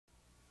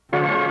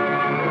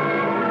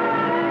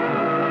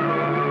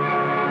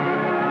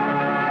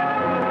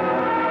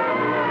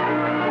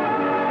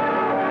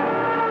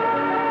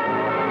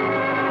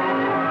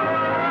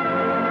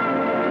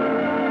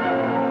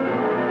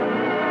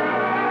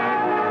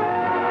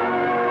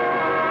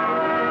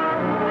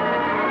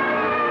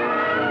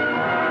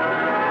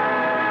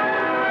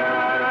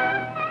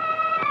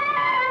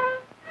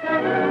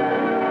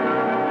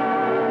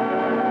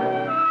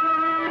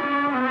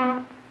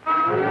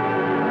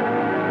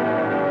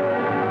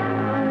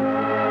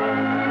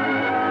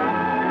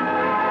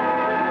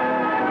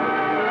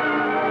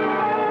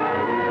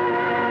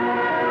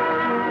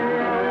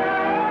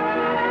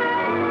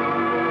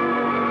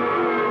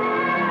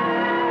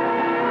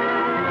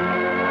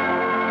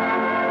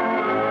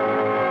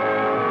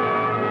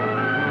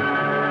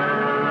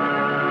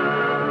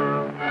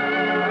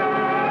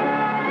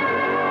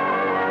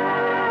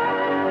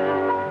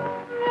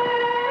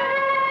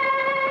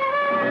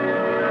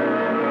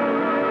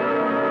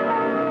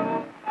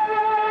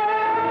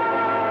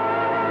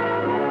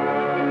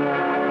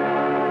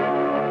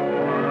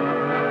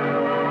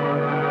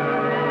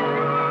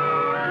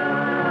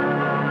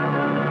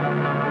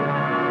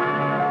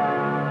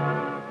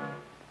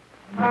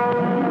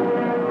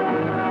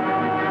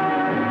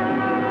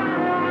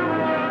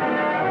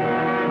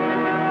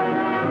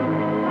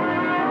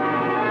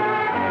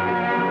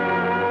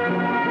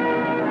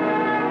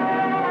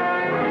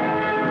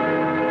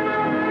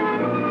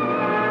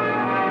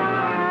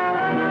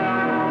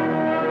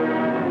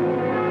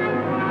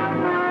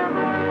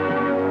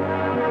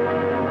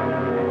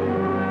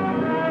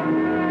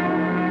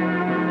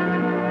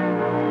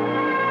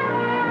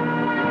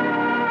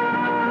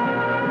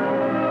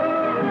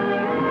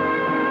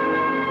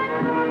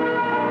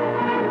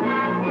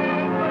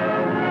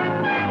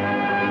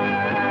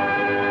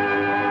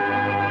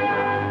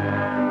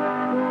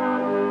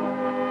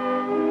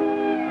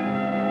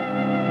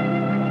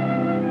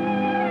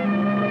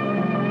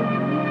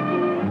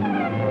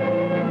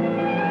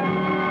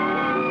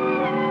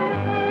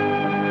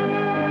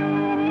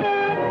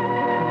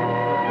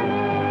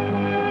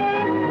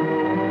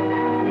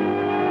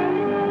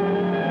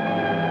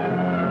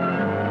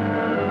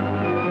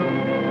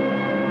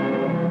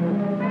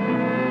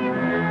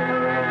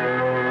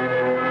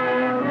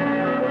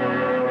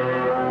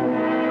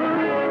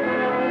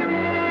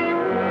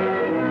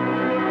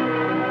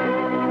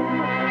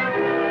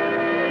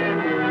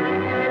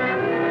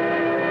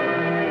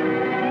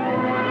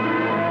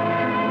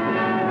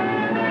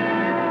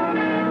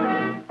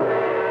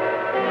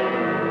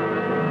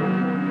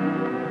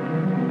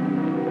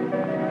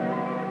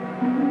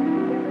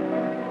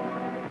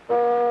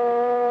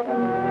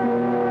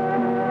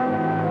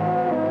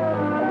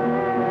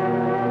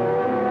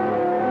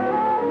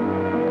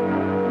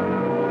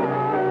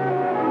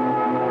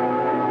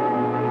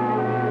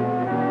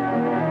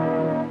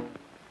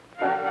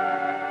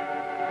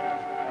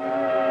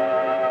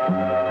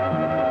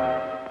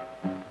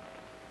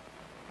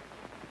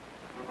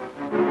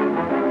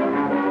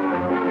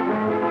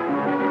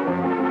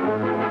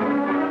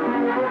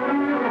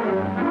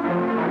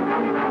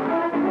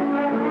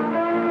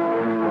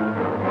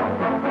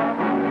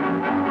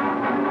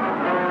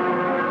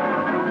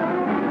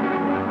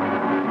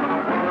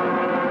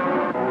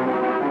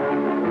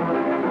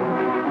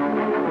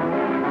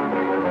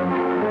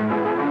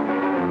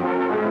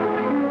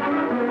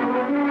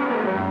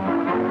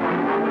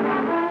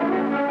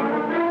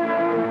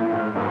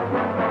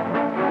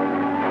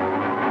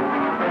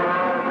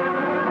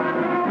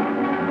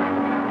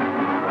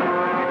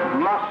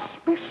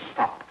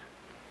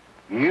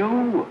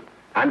You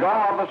and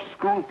all other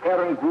school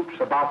parent groups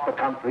about the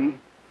country,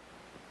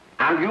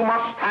 and you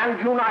must stand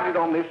united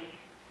on this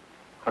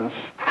and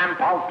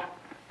stamp out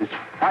this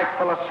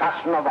frightful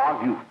assassin of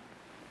our youth.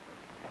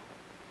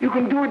 You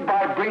can do it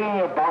by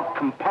bringing about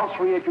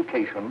compulsory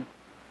education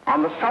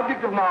on the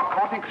subject of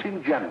narcotics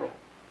in general,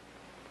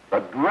 the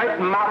dread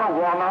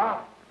marijuana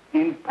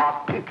in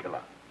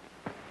particular.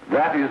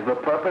 That is the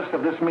purpose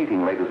of this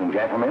meeting, ladies and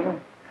gentlemen,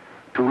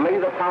 to lay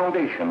the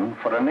foundation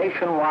for a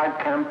nationwide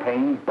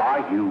campaign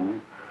by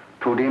you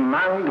to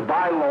demand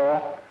by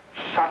law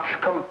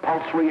such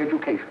compulsory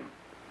education.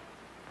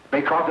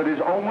 Because it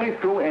is only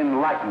through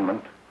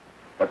enlightenment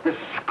that this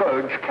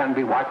scourge can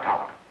be wiped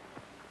out.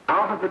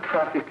 Out of the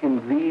traffic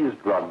in these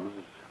drugs,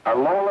 a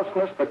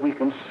lawlessness that we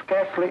can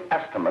scarcely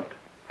estimate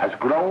has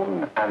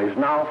grown and is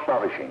now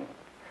flourishing.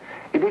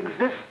 It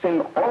exists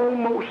in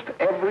almost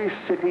every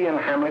city and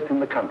hamlet in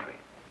the country.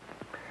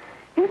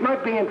 It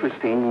might be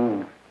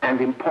interesting and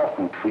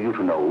important for you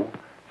to know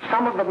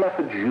some of the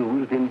methods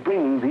used in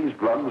bringing these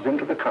drugs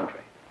into the country,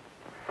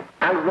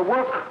 and the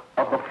work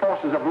of the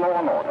forces of law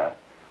and order,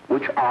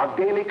 which are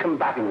daily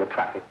combating the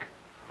traffic,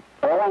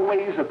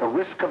 always at the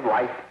risk of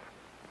life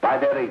by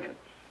their agents.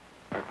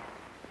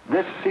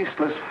 This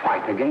ceaseless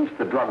fight against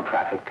the drug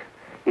traffic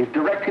is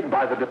directed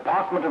by the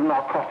Department of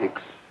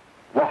Narcotics,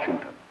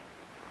 Washington.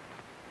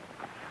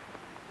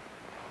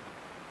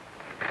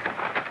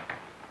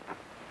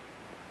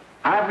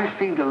 I have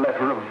received a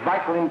letter of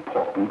vital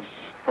importance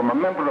from a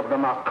member of the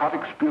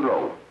Narcotics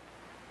Bureau.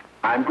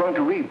 I'm going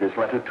to read this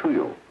letter to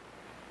you.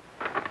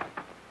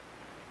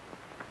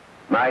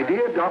 My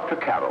dear Dr.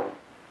 Carroll,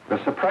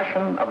 the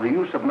suppression of the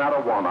use of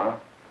marijuana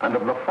and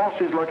of the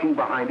forces lurking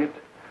behind it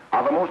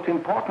are the most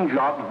important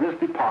jobs this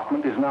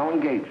department is now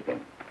engaged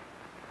in.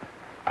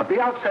 At the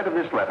outset of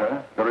this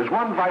letter, there is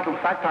one vital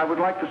fact I would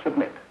like to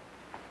submit.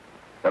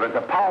 There is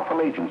a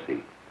powerful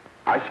agency.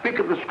 I speak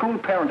of the school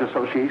parent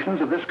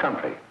associations of this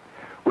country,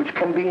 which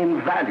can be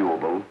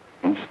invaluable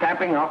in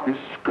stamping out this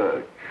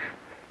scourge.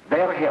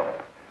 Their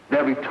help,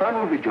 their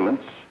eternal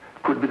vigilance,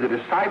 could be the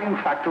deciding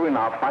factor in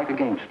our fight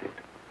against it.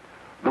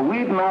 The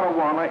weed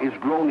marijuana is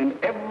grown in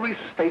every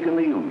state in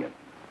the Union.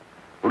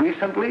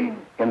 Recently,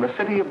 in the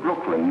city of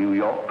Brooklyn, New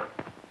York,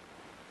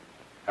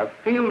 a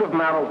field of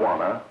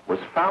marijuana was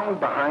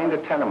found behind a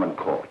tenement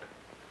court.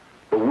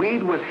 The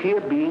weed was here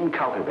being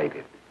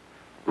cultivated,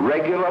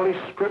 regularly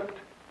stripped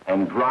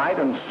and dried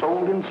and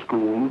sold in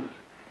schools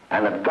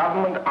and at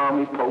government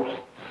army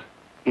posts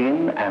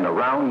in and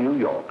around New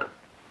York.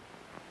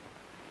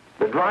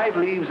 The dried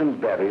leaves and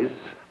berries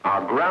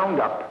are ground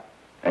up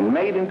and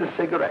made into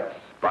cigarettes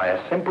by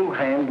a simple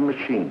hand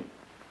machine.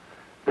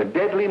 The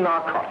deadly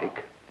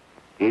narcotic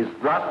is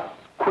thus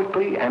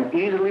quickly and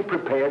easily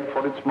prepared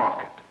for its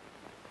market.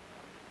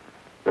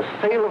 The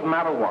sale of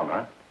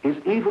marijuana is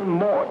even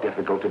more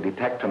difficult to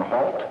detect and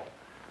halt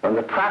than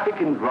the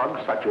traffic in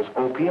drugs such as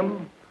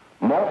opium,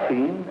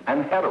 morphine,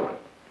 and heroin.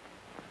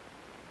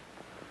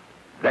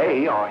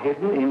 They are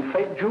hidden in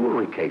fake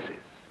jewelry cases,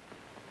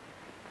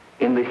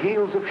 in the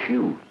heels of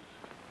shoes,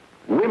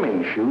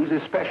 women's shoes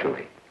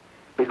especially,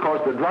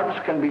 because the drugs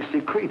can be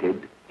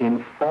secreted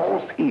in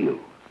false heels.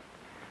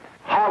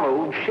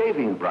 Hollowed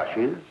shaving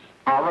brushes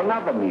are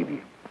another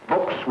medium.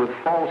 Books with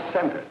false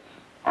centers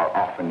are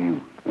often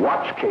used.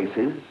 Watch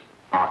cases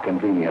are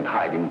convenient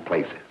hiding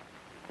places.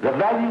 The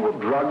value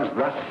of drugs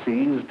thus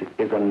seized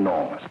is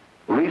enormous.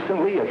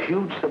 Recently, a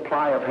huge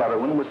supply of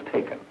heroin was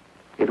taken.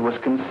 It was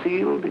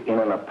concealed in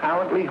an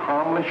apparently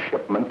harmless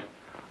shipment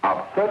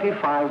of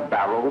 35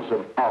 barrels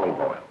of olive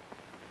oil.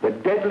 The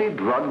deadly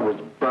drug was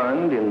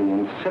burned in the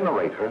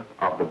incinerator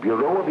of the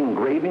Bureau of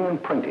Engraving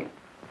and Printing.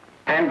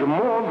 And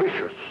more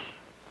vicious,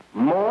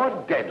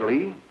 more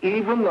deadly,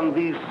 even than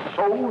these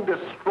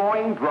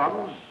soul-destroying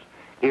drugs,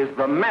 is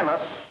the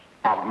menace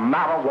of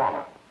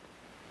marijuana.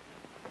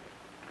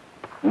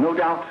 No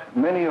doubt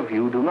many of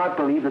you do not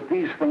believe that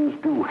these things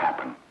do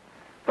happen,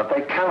 that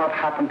they cannot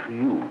happen to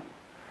you.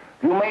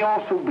 You may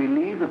also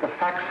believe that the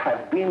facts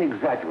have been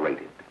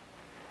exaggerated.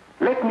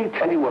 Let me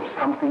tell you of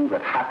something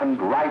that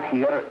happened right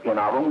here in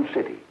our own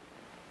city.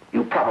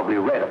 You probably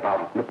read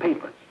about it in the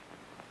papers.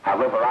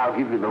 However, I'll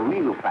give you the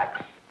real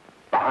facts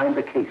behind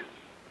the case.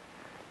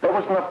 There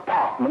was an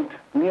apartment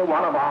near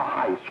one of our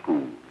high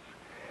schools.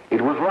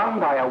 It was run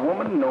by a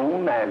woman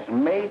known as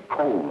May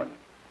Coleman.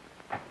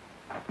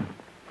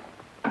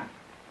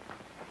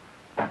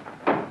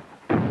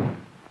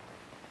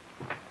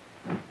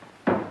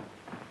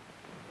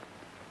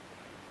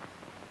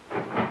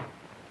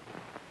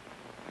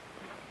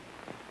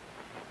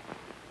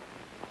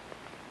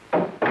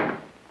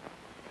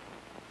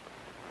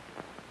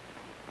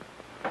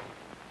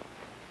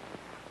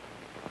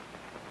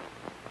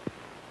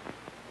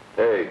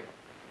 Hey,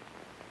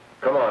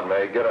 come on,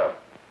 May, get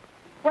up.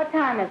 What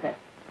time is it?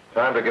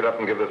 Time to get up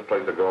and give this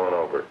place a going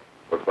over.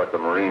 Looks like the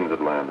Marines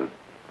had landed.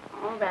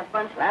 Oh, that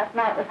bunch last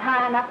night was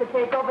high enough to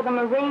take over the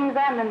Marines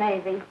and the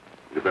Navy.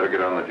 You better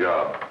get on the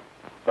job.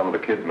 Some of the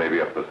kids may be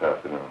up this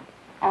afternoon.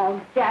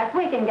 Oh, Jack,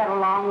 we can get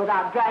along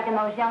without dragging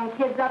those young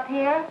kids up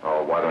here.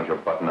 Oh, why don't you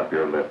button up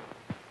your lip?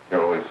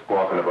 You're always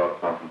squawking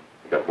about something.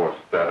 You got more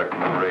static than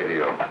the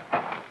radio.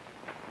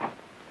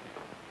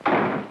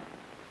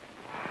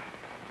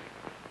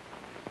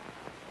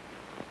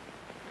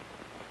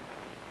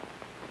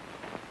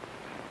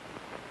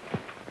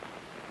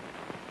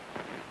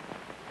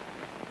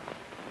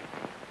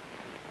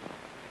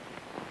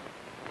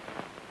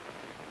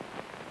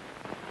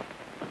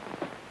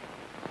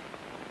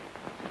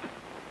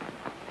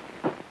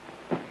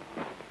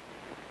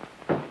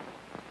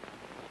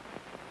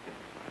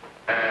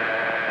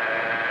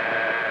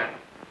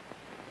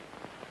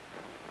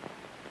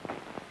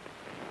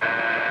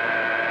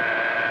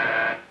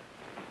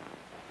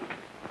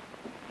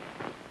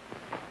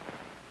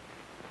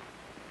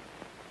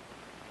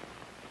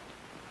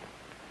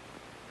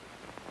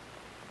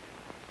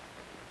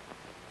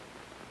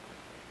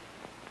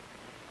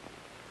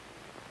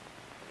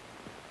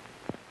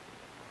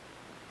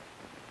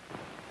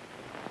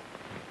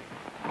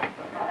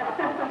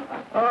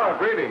 Oh,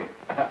 greeting.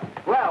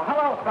 Well,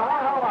 hello, fella.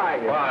 How are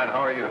you? Fine,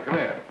 how are you? Come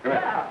here. Come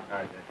here. Well. All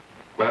right,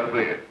 glad to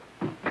see you.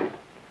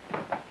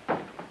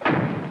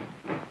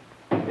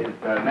 Is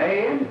the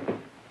name?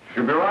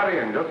 Should be right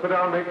in. Just sit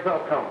down and make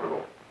yourself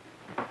comfortable.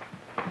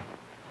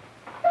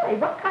 Hey,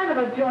 what kind of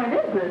a joint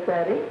is this,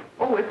 Eddie?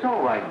 Oh, it's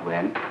all right,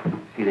 Gwen.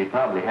 See, they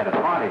probably had a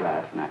party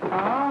last night.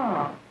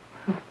 Oh.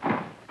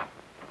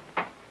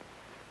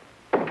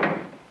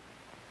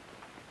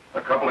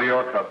 A couple of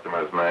your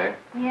customers, May.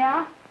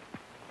 Yeah?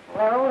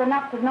 Well, they're old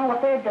enough to know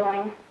what they're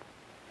doing.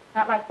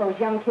 Not like those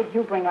young kids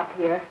you bring up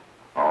here.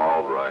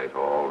 All right,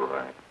 all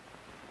right.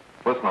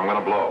 Listen, I'm going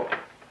to blow.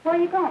 Where are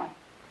you going?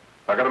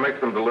 I got to make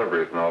some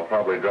deliveries, and I'll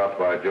probably drop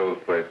by Joe's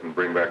place and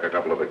bring back a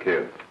couple of the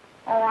kids.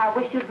 Oh, I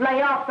wish you'd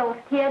lay off those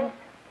kids.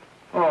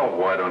 Oh,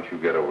 why don't you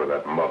get over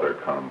that mother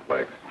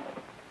complex?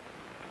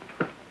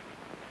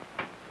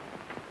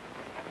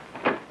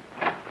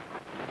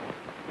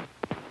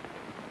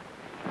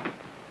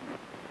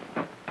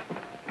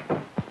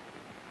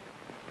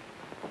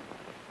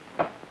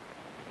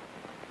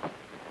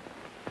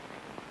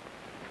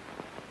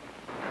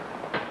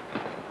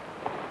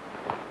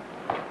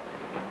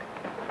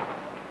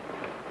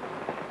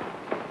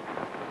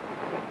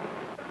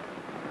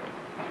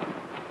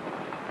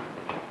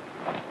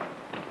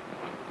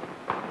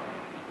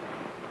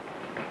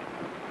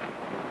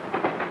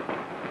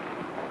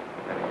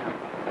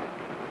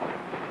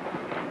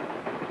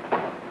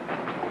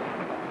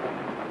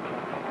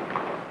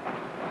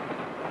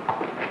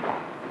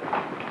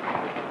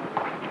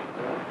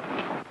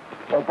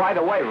 Oh, by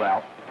the way,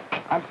 Ralph,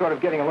 I'm sort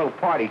of getting a little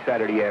party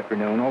Saturday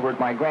afternoon over at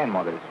my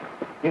grandmother's.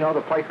 You know,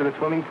 the place with the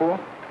swimming pool?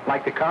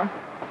 Like to come?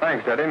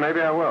 Thanks, Eddie.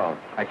 Maybe I will.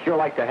 I'd sure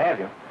like to have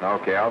you.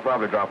 Okay, I'll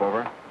probably drop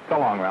over. So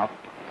long, Ralph.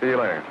 See you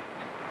later.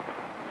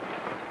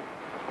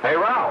 Hey,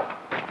 Ralph.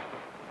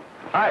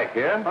 Hi,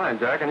 kid. Fine,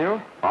 Jack, and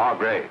you? Oh,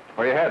 great.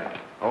 Where you heading?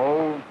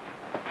 Oh.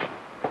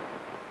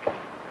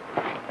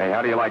 Hey,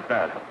 how do you like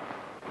that?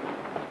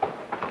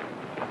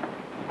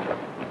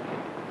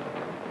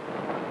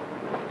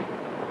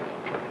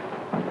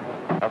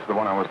 That's the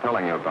one I was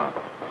telling you about.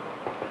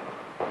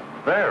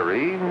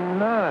 Very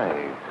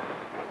nice.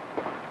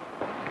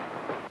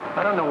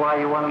 I don't know why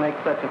you want to make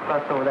such a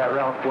fuss over that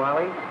Ralph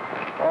Wally.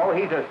 Oh,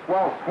 he's a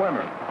swell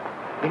swimmer.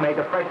 He made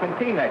the freshman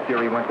team that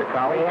year he went to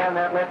college. Yeah, and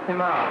that lets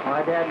him out.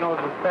 My dad knows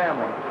his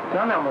family.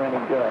 None of them are any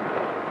good.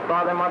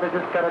 Father and mother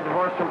just got a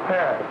divorce from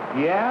Paris.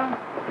 Yeah?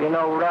 You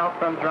know, Ralph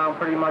runs around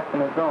pretty much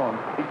on his own.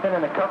 He's been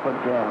in a couple of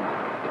jams.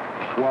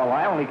 Well,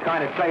 I only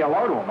kind of say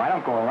hello to him. I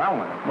don't go around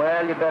with him.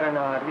 Well, you better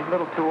not. He's a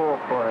little too old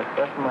for it.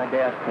 That's what my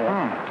dad said.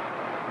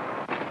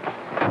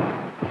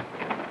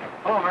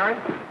 Hello, Mary.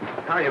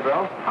 How are you,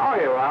 Bill? How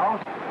are you,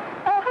 Ralph?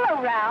 Oh,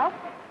 hello, Ralph.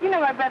 You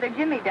know my brother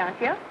Jimmy, don't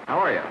you? How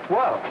are you?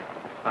 Well,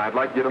 I'd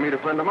like you to meet a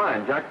friend of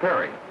mine, Jack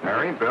Perry.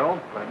 Mary, Bill.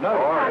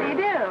 no. How do you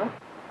do?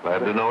 Glad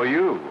to know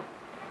you.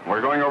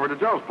 We're going over to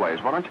Joe's place.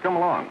 Why don't you come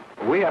along?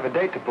 We have a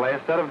date to play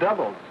a set of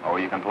doubles. Oh,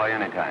 you can play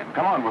anytime.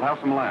 Come on, we'll have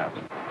some laughs.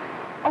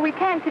 Oh, we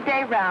can't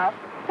today, Ralph.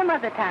 Some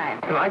other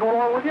time. Can I go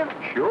along with you?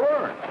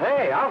 Sure.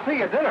 Hey, I'll see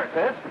you at dinner,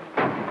 sis.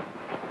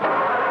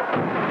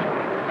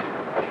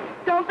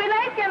 Don't be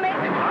late, Jimmy.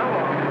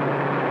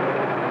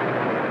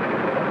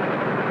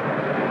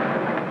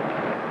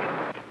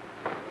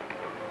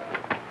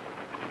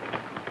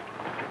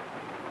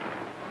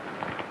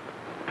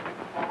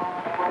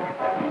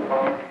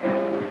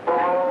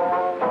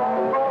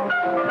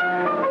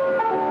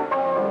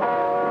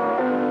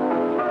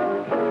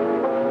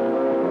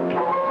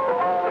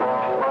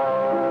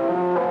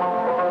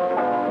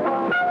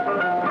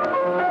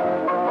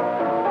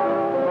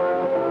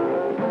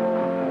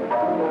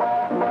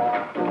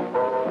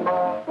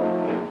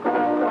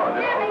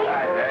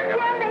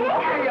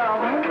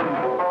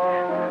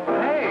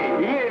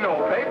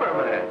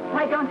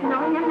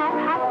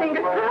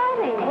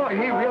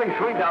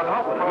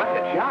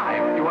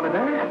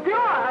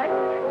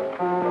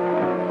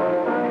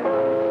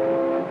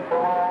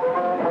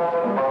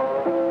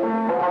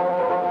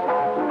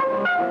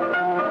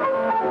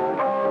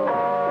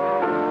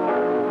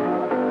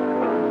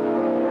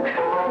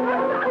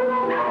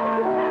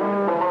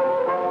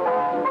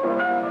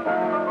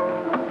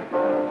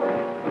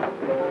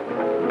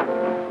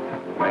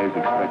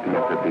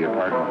 like to get to the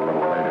apartment a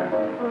little later.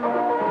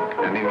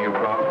 Any new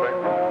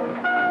prospects?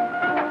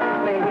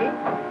 Maybe.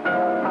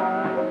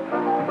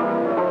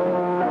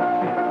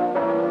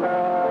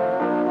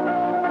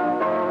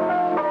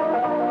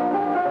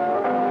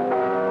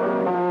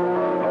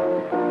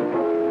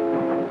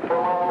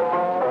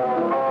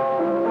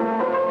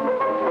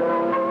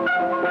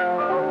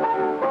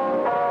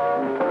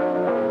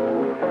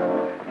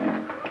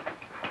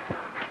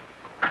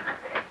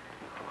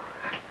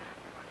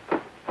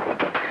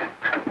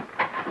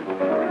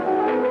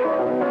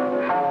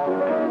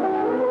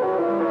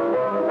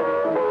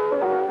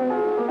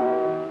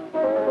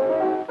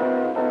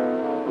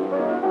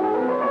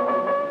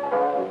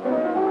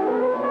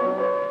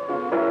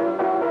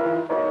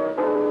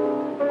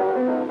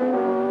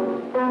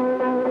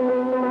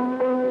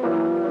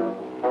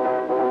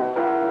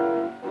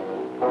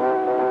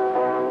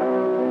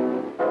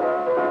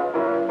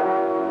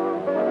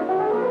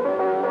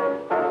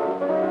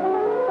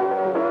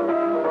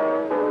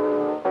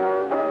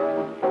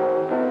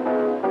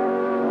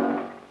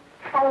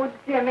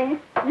 Jimmy,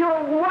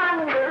 you're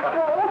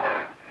wonderful.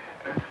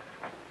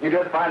 You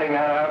just finding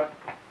that out?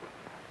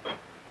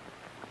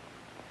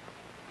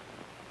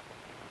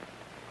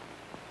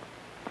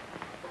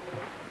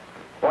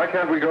 Why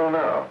can't we go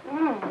now?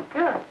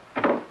 Good.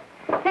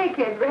 Hey,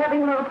 kids, we're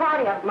having a little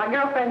party up at my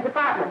girlfriend's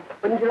apartment.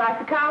 Wouldn't you like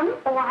to come?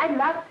 Oh, I'd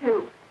love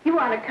to. You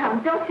want to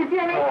come, don't you,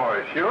 Jimmy?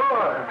 Oh,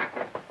 sure.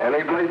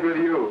 Any place with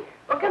you.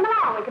 Well, come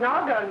along. We can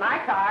all go in my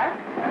car.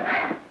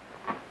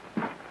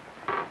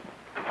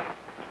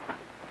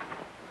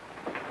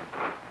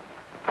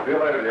 See you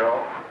later,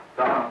 Joe.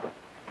 Tom.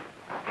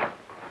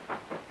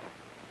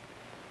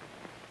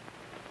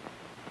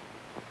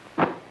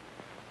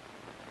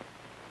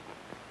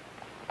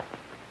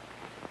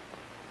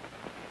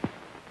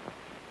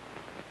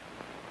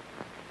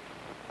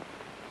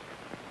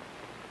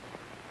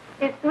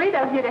 It's sweet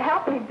of you to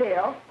help me,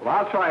 Bill. Well,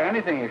 I'll try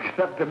anything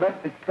except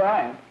domestic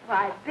science.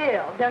 Why,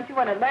 Bill, don't you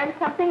want to learn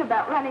something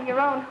about running your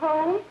own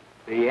home?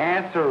 The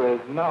answer is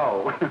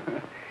no.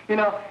 You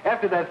know,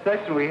 after that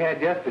session we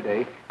had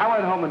yesterday, I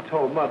went home and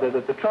told Mother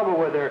that the trouble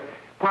with her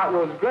pot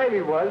roast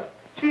gravy was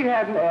she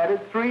hadn't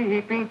added 3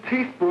 heaping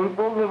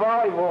teaspoonfuls of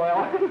olive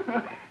oil.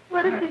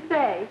 What did she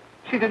say?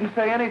 She didn't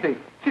say anything.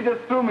 She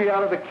just threw me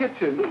out of the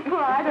kitchen. Oh,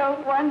 I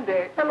don't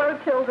wonder. Hello,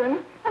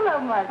 children.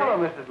 Hello, Mother. Hello,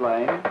 Mrs.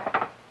 Lane.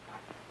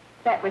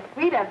 That was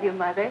sweet of you,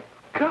 Mother.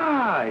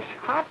 Gosh,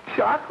 hot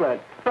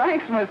chocolate.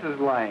 Thanks, Mrs.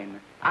 Lane.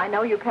 I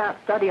know you can't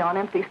study on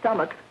empty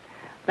stomachs.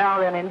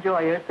 Now then, enjoy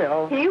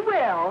yourself. He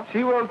will.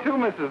 She will too,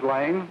 Mrs.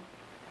 Lane.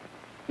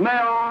 May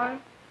I?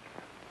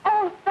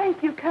 Oh,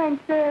 thank you, kind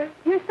sir.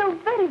 You're so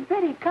very,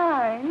 very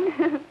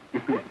kind.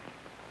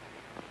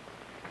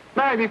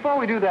 Mary, before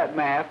we do that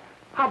math,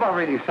 how about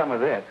reading some of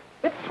this?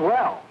 It's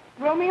swell.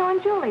 Romeo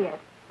and Juliet.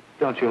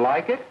 Don't you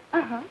like it?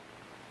 Uh-huh.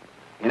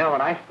 You know,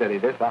 when I study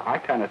this, I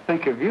kind of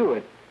think of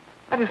you.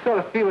 I just sort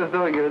of feel as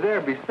though you're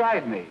there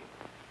beside me.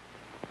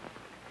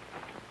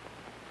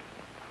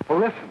 Well,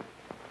 listen.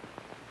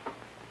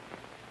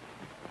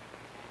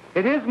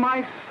 It is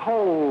my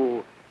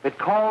soul that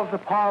calls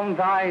upon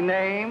thy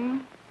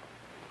name.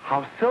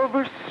 How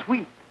silver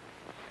sweet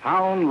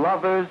sound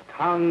lovers'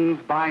 tongues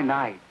by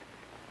night,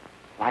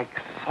 like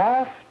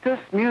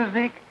softest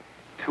music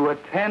to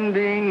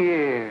attending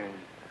ears.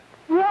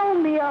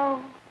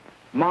 Romeo,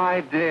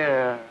 My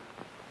dear,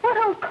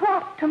 what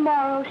o'clock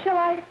tomorrow shall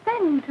I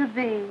send to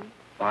thee?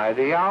 by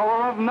the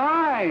hour of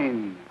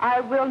 9.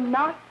 I will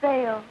not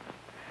fail.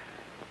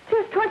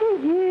 'Tis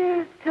 20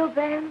 years till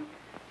then.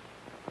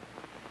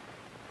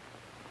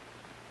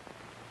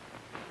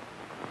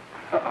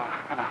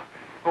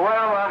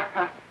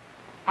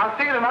 I'll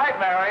see you tonight,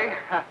 Mary.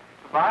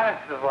 Bye,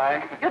 Mrs.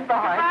 Lang. Goodbye.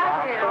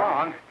 Goodbye, Bill. So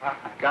long.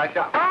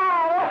 Gotcha.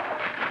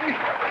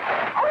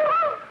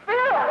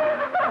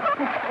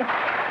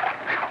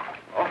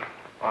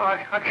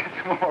 I'll get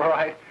them all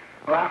right.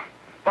 Well,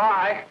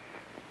 bye.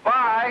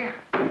 Bye.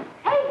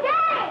 Hey,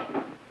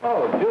 Jay!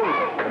 Oh,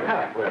 Julie.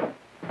 Well.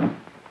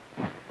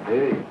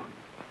 Hey.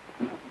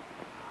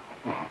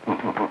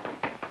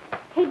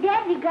 Hey,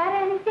 Dad, you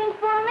got anything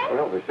for me?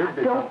 Well, there should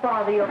be. Don't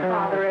bother your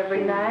father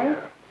every night.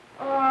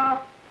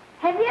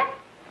 Have you?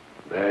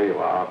 There you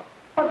are.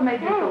 What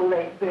made you so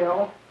late,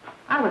 Bill?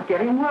 I was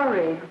getting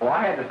worried. Well,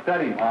 I had to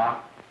study, Ma.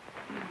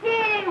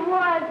 He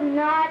was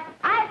not.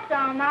 I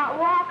saw him out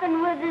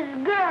walking with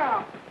his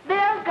girl.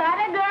 Bill's got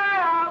a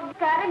girl.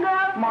 Got a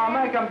girl. Ma,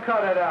 make him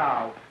cut it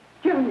out.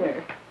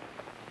 Junior,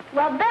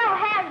 Well, Bill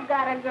has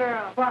got a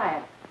girl.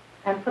 quiet.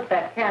 And put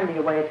that candy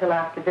away till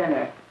after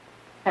dinner.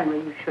 Henry,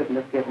 you shouldn't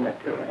have given it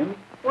to him.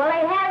 Well,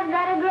 he has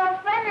got a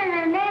girlfriend, and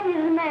her name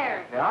is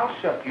Mary. Yeah, I'll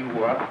shut you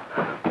up.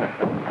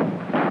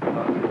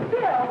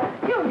 Bill,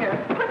 Junior,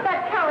 put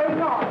that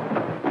carrying on.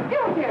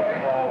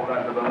 Junior! Oh,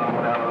 that's a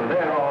phenomenon.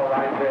 They're all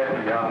right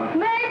there, young.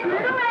 Mary's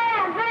little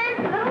Ann. Mary's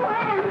little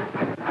Ann.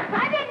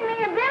 I didn't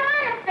mean to Bill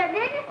honest, I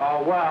didn't.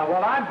 Oh, well,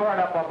 what I burn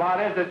up about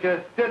is it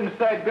just didn't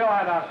say Bill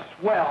had a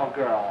swell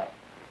girl.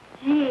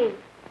 Gee,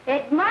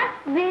 it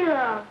must be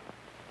love.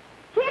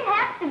 She'd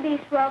have to be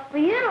swell for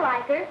you to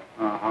like her.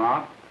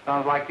 Uh-huh.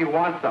 Sounds like you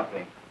want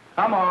something.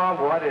 Come on,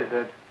 what is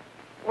it?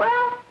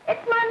 Well,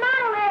 it's my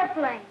model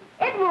airplane.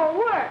 It won't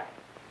work.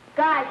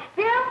 Gosh,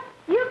 Phil,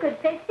 you could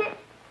fix it.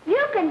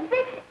 You can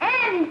fix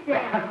anything.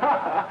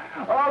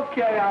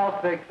 Okay,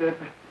 I'll fix it.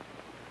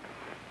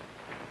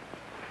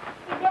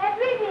 Dad,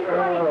 read me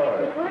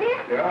 26, will you?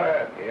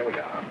 Yeah, here we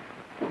are.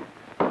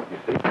 You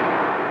see?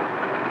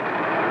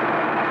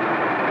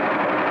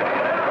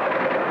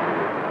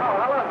 Oh,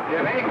 hello,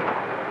 Jimmy.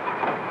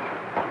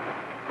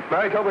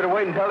 Mary told me to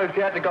wait and tell her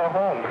she had to go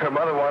home. Her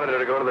mother wanted her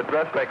to go to the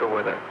dressmaker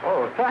with her.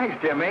 Oh, thanks,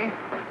 Jimmy.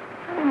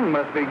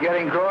 Must be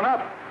getting grown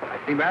up. I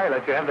see Mary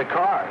let you have the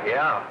car.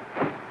 Yeah.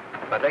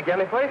 Can I take you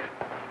any place?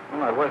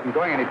 Well, I wasn't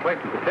going any place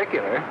in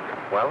particular.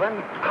 Well,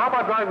 then, how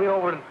about driving me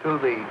over to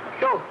the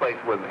show's place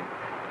with me?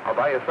 I'll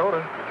buy you a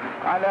soda.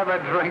 I never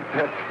drink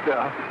that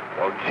stuff.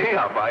 Well, gee,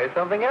 I'll buy you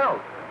something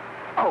else.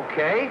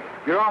 Okay,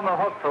 you're on the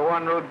hook for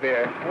one root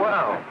beer.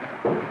 Well.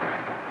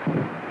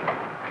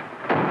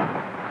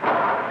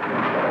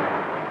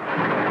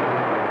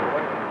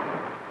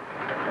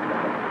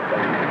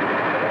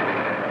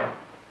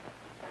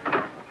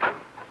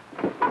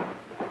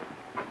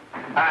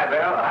 Hi,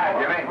 Bill. Hi,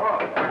 Jimmy.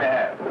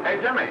 Hey,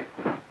 Jimmy.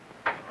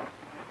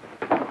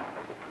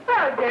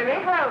 Hello, Jimmy.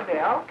 Hello,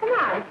 Bill. Come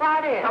on,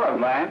 slide in. Hello,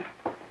 Blanche.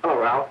 Hello,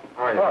 Ralph.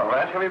 How are you? Hello,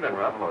 Ralph. How have you been,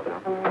 Ralph? Hello,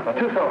 John.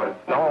 2 sodas.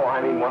 No,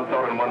 I mean 1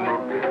 soda and 1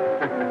 root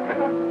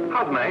beer.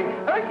 How's May?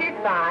 Oh, she's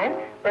fine.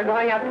 We're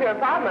going up to her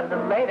apartment a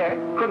little later.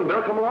 Couldn't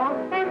Bill come along?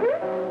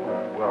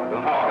 Mm-hmm. Well,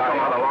 don't Come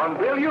on along.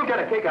 Bill, you'll get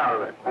a kick out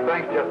of it.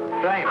 Thanks just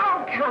the same.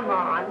 Oh, come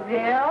on,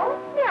 Bill.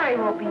 Mary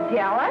won't be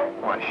jealous.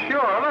 Why,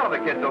 sure. None of the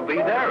kids will be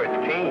there.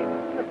 It's Keen.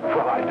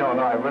 Well, I don't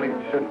know. I really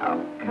shouldn't.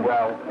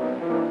 Well,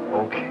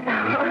 okay.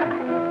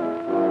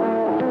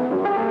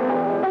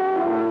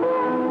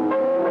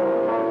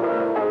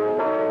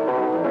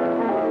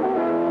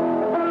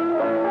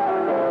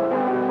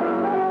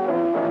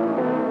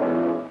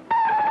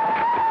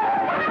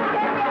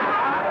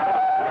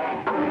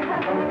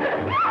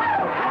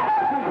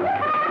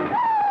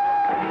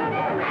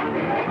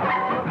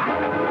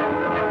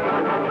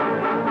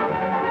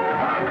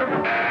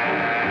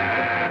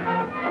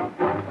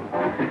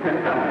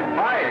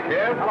 Hiya,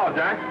 kid. Hello,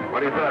 Jack. What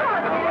do you say?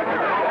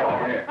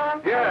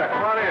 Yeah,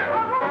 come on in.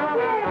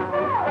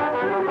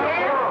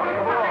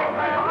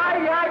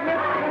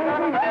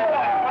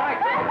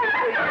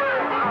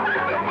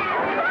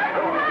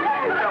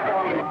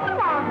 Come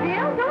on,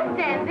 Bill. Don't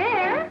stand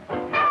there.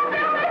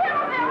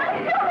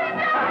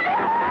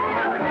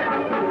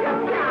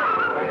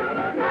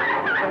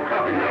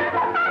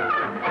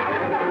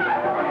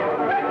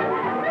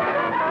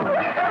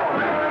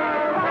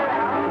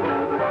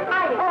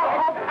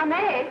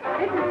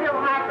 This is Bill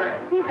Harper.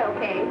 He's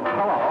okay.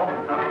 Hello.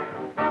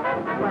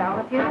 Well,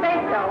 if you say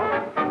so,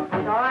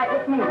 it's all right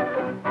with me.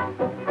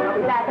 I'll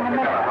be back in a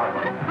minute.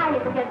 Hi,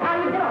 kids. How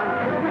you doing?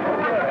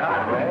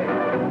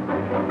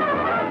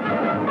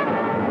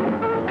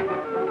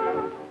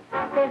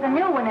 There's a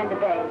new one in the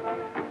bay.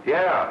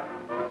 Yeah,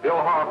 Bill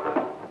Harper.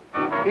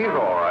 He's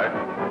all right.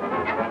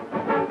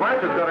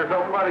 Blanche has got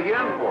herself quite a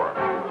yen for him.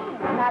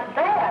 Not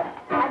bad.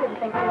 I didn't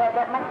think she had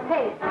that much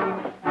taste.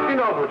 She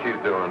knows what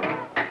she's doing.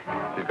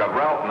 She's got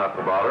Ralph nuts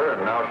about her,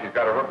 and now she's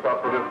got her hooked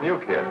up with this new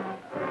kid.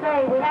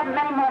 Say, we haven't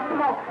many more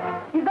smoke.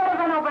 You better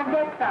run over and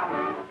get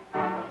some.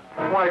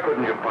 Why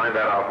couldn't you find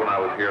that out when I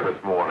was here this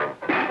morning?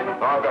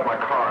 Now I've got my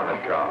car in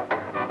the shop.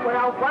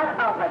 Well, what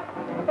of it?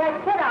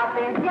 That kid out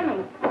there,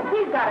 Jimmy,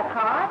 he's got a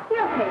car.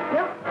 He'll take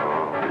you.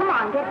 Come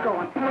on, get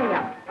going. Hurry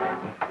up.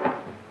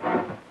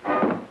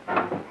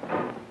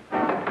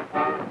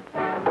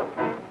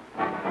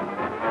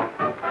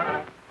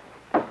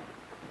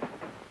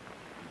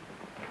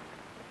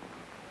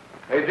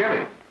 Hey,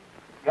 Jimmy.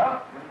 Yeah?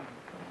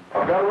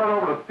 I've got to run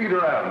over to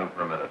Cedar Avenue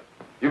for a minute.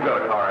 You've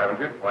got a car, haven't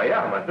you? Why,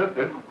 yeah, my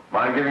sister.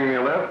 Mind giving me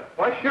a lift?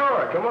 Why,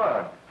 sure. Come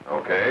on.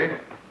 Okay.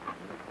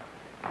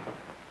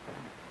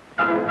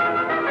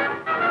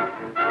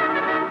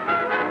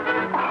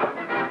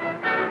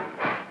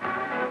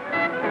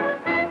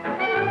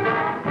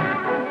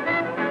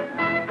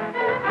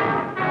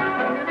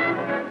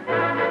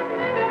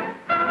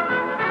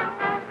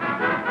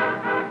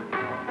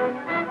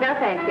 No,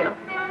 thank you.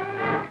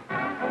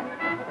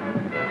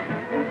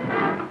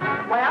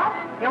 Well,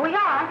 here we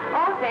are.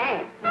 Oh,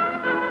 thanks.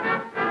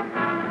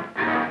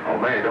 Oh,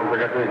 May, don't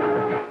forget me.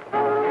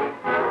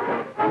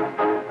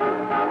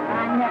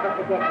 I never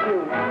forget you.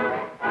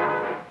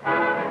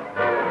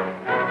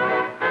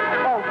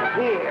 Oh,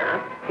 here.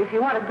 If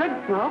you want a good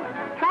smoke,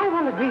 try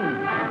one of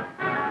these.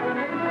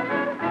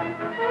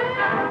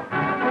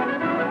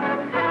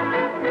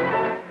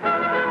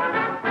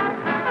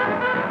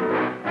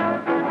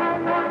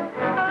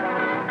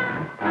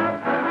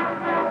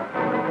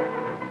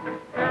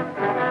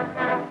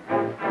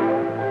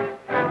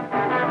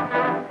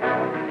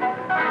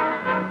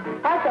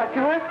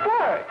 You were a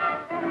scourge.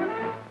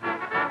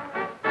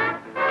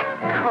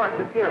 Of course,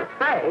 if you're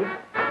afraid.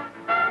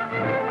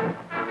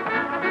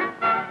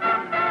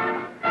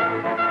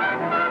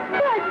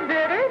 That's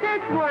better.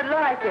 That's more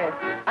like like it.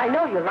 I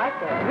know you like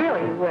that.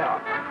 Really, you will.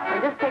 Now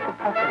just take a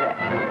puff of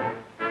that.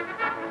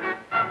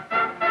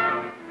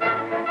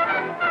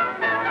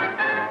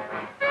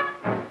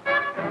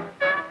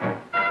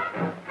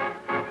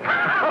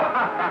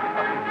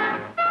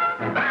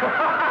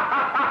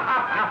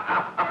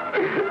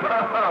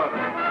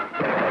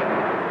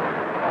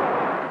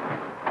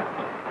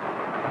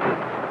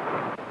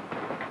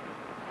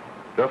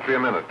 Just be a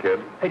minute, kid.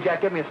 Hey,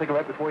 Jack, give me a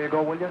cigarette before you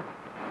go, will you?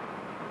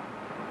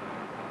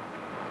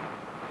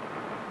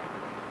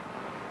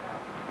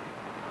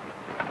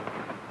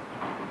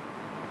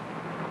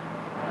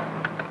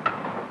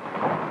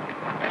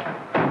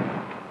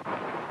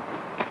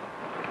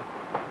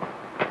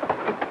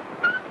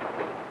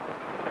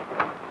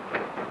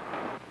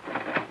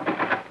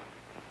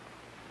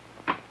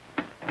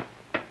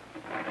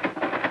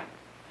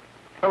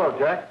 Hello,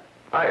 Jack.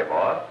 Hi,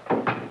 boss.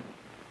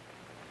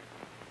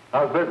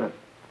 How's business?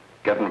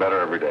 Getting better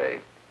every day.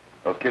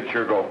 Those kids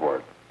sure go for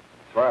it.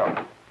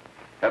 Swell.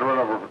 Had to run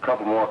over for a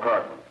couple more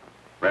cartons.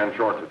 Ran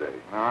short today.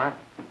 All right.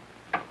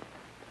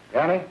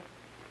 Yanni,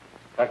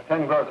 that's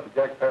 10 gross for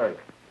Jack Perry.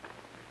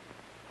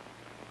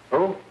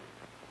 Who?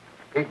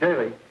 Pete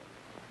Daly.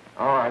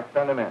 All right,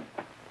 send him in.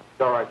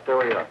 It's all right, stay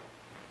where you are.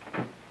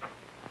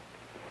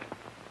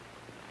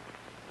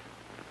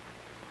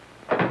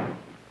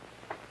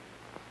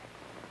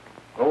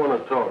 I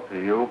want to talk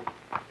to you.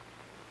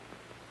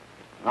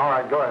 All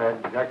right, go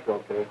ahead. Jack's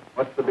okay.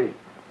 What's the beef?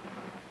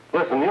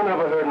 Listen, you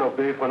never heard no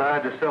beef when I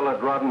had to sell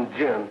that rotten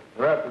gin.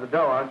 You're after the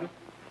dough, aren't you?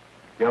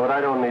 Yeah, but I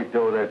don't need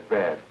dough that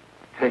bad.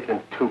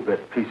 Taking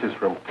two-bit pieces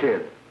from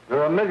kids.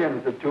 There are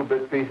millions of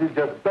two-bit pieces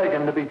just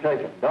begging to be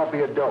taken. Don't be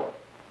a dope.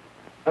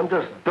 I'm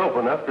just dope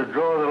enough to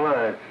draw the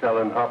line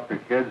selling hop to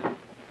kids.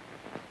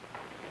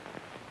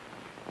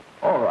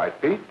 All right,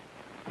 Pete.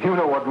 You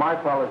know what my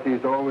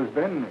policy's always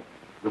been.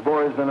 If the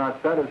boys are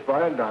not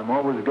satisfied, I'm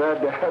always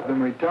glad to have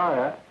them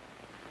retire.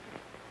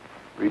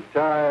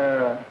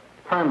 Retire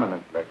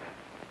permanently.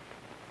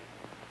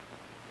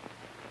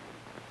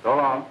 So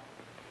long.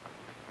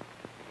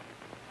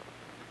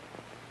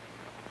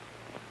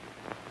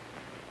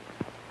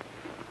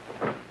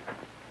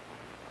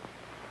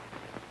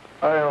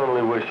 I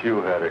only wish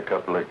you had a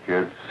couple of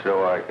kids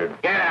so I could...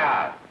 Get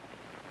out!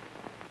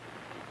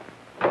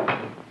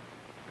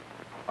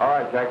 All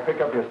right, Jack,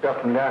 pick up your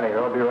stuff from Danny.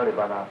 It'll be ready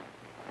by now.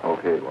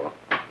 Okay, well.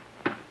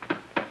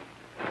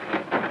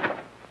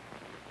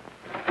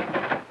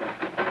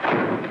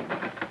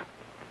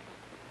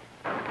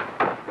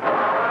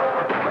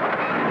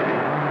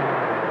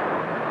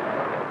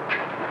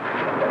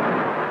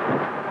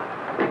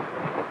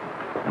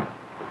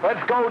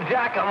 Let's go,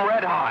 Jack. I'm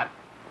red hot.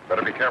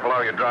 Better be careful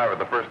how you drive it.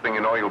 The first thing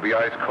you know, you'll be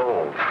ice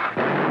cold.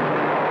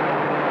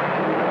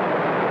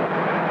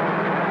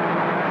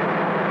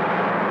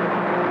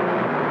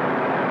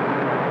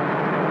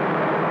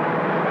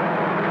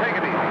 Take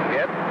it easy,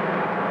 kid.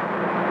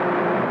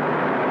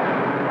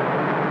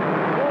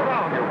 Slow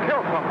down, you'll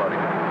kill somebody.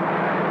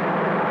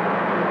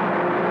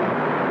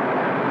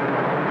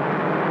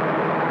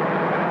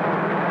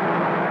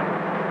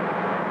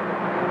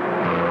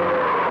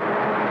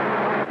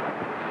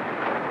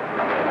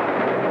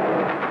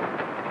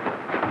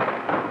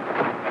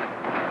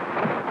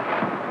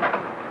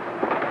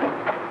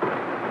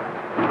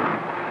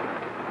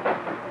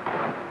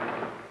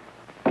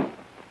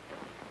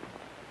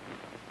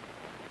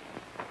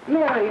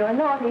 Mary, you're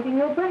not eating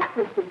your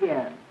breakfast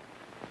again.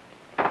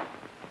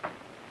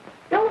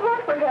 Bill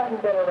Harper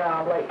hasn't been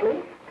around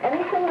lately.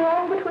 Anything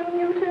wrong between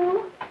you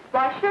two?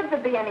 Why should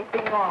there be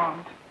anything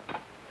wrong?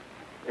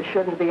 There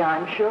shouldn't be,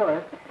 I'm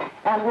sure.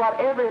 And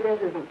whatever it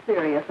is isn't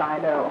serious, I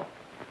know.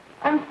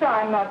 I'm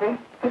sorry, Mother,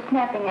 for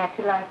snapping at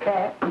you like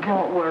that.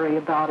 Don't worry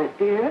about it,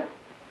 dear.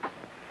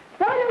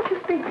 Why don't you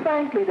speak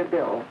frankly to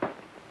Bill?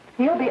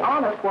 He'll be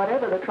honest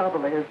whatever the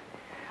trouble is.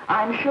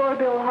 I'm sure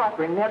Bill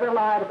Harper never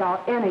lied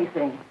about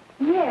anything.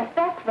 Yes,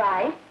 that's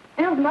right.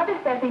 Bill's mother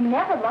says he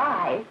never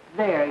lies.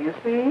 There, you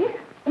see?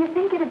 You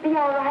think it'd be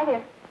all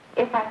right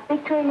if I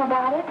speak to him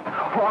about it?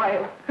 Why,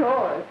 of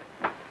course.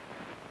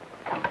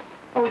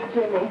 Oh,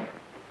 Jimmy.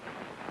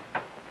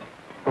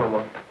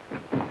 Oh,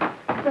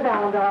 Sit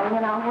down, darling,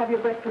 and I'll have your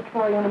breakfast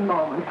for you in a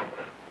moment.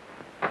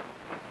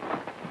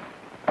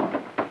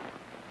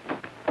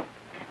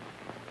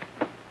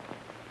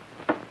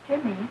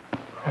 Jimmy,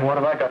 what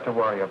have I got to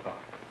worry about?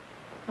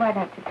 why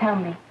don't you tell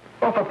me?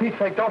 Oh, for Pete's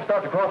sake, don't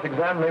start to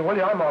cross-examine me, will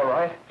you? I'm all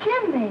right.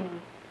 Jimmy!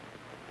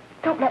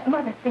 Don't let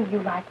Mother see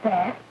you like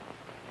that.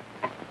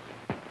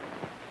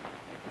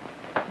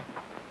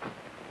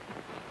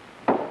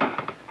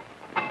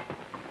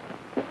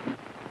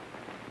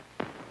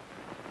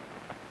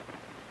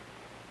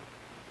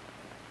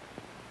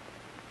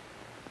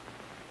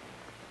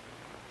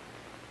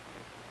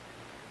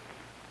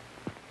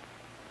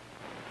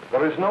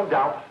 There is no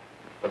doubt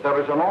that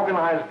there is an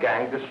organized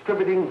gang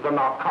distributing the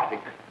narcotic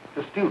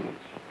to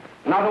students,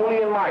 not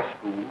only in my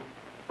school,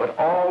 but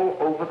all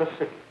over the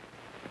city.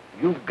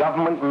 You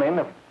government men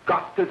have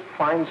got to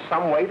find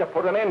some way to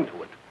put an end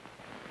to it.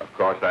 Of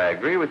course, I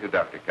agree with you,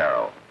 Dr.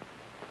 Carroll.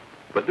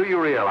 But do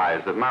you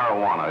realize that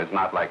marijuana is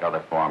not like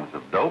other forms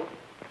of dope?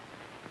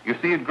 You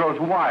see, it grows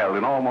wild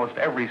in almost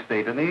every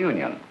state in the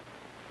Union.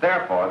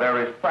 Therefore,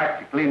 there is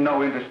practically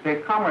no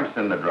interstate commerce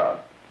in the drug.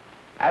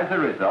 As a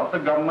result, the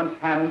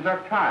government's hands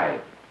are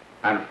tied.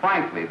 And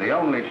frankly, the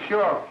only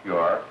sure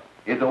cure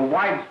is a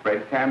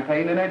widespread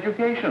campaign in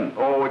education.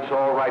 Oh, it's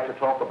all right to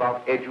talk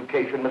about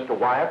education, Mr.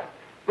 Wyatt.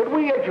 But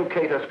we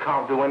educators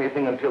can't do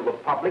anything until the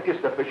public is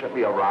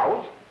sufficiently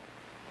aroused.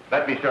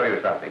 Let me show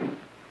you something.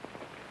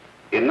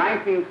 In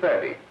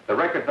 1930, the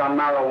records on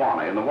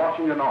marijuana in the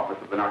Washington office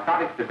of the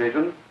Narcotics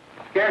Division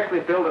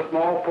scarcely filled a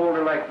small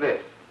folder like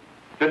this.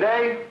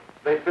 Today,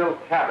 they fill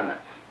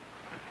cabinets.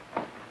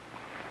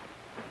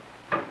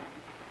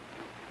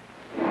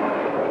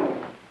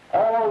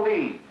 All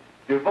these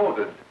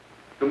devoted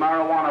to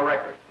marijuana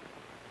records.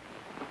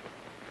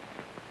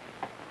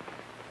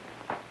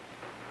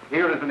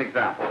 Here is an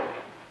example.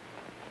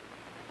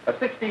 A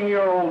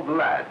 16-year-old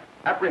lad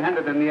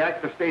apprehended in the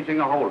act of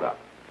staging a holdup.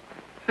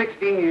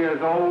 16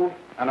 years old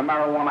and a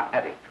marijuana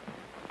addict.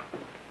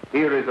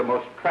 Here is a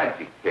most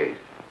tragic case.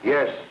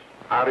 Yes,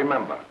 I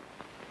remember.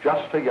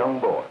 Just a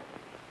young boy.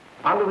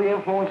 Under the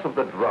influence of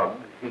the drug,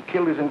 he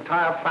killed his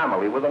entire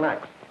family with an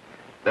axe.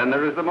 Then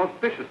there is the most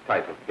vicious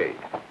type of case.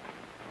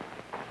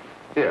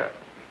 Here,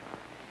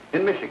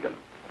 in Michigan,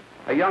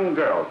 a young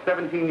girl,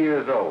 17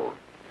 years old,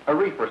 a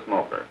reefer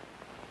smoker,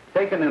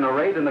 taken in a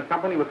raid in the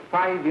company with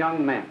 5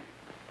 young men.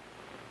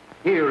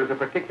 Here is a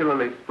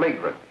particularly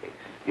flagrant case.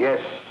 Yes,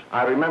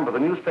 I remember. The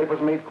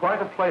newspapers made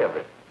quite a play of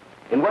it.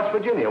 In West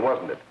Virginia,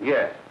 wasn't it?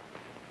 Yes.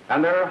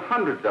 And there are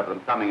hundreds of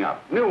them coming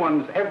up, new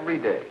ones every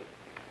day.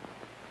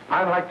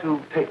 I'd like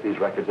to take these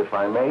records, if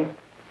I may.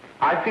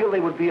 I feel they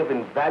would be of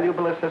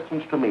invaluable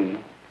assistance to me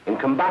in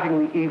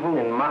combating the evil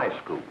in my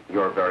school.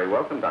 You're very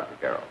welcome, Dr.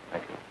 Carroll.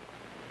 Thank you.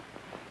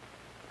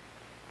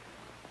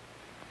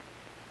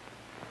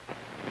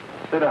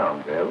 Sit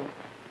down, Bill.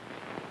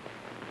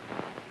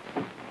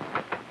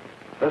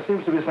 There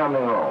seems to be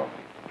something wrong.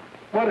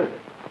 What is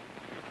it?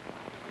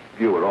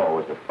 You were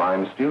always a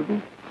fine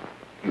student.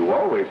 You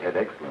always had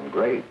excellent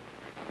grades.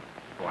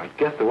 Well, I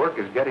guess the work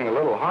is getting a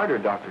little harder,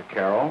 Dr.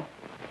 Carroll.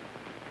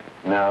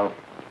 No,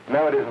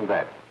 it isn't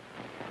that.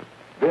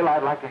 Bill,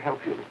 I'd like to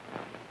help you.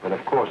 But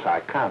of course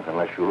I can't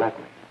unless you let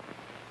me.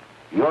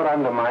 You're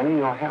undermining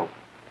your health.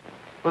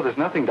 Well, there's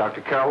nothing,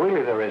 Dr. Carroll.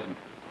 Really, there isn't.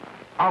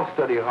 I'll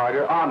study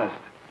harder, honest.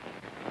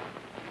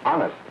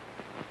 Honest?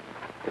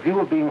 If you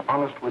were being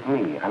honest with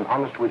me and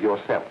honest with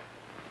yourself,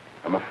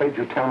 I'm afraid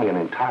you'd tell me an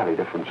entirely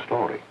different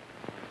story.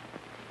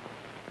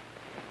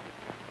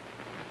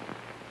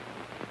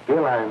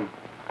 Bill, I'm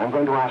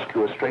going to ask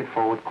you a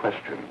straightforward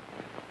question.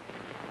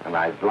 And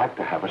I'd like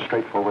to have a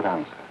straightforward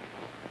answer.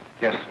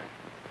 Yes,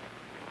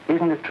 sir.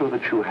 Isn't it true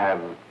that you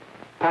have,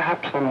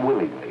 perhaps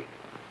unwillingly,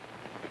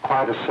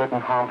 acquired a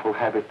certain harmful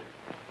habit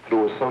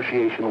through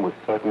association with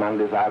certain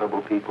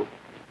undesirable people?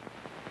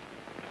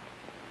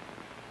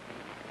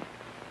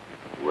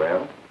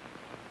 Well?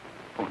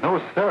 Oh, no,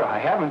 sir, I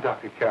haven't,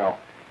 Dr. Carroll.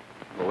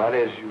 Well, that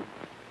is, you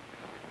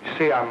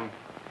see,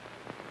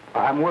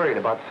 I'm worried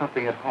about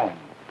something at home.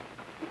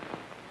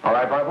 All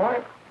right, my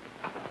boy.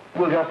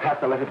 We'll just have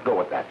to let it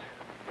go at that.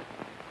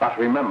 But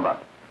remember,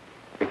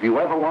 if you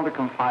ever want to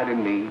confide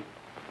in me,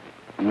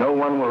 no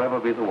one will ever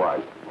be the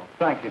wiser. Well,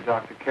 thank you,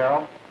 Dr.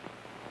 Carroll.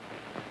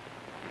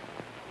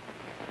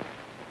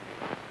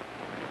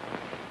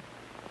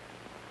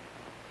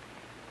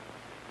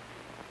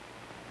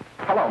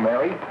 Hello,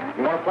 Mary.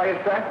 You want to play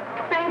a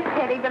set? Thanks,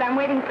 Teddy, but I'm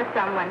waiting for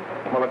someone.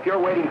 Well, if you're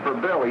waiting for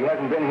Bill, he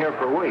hasn't been here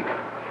for weeks.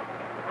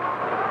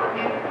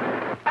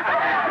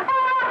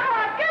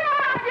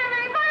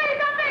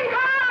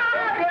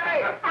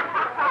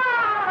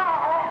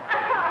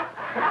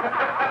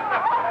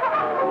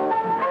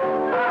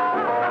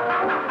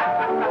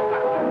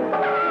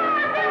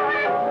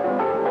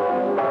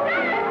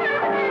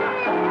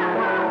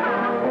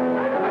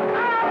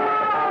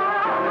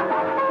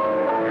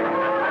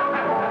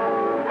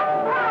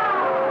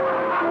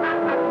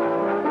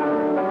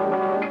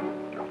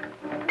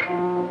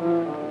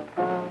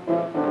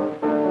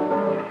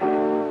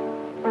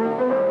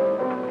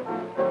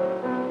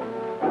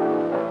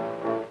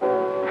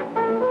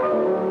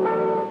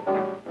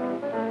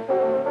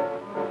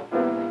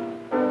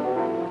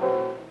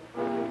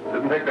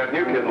 Take that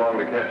new kid long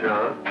to catch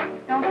on.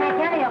 Don't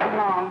take any of them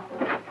long.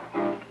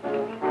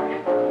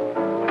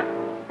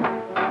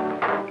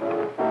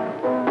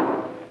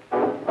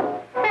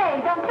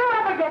 Say, don't you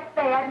ever get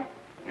fed?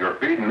 You're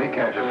feeding me,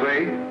 can't you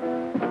see?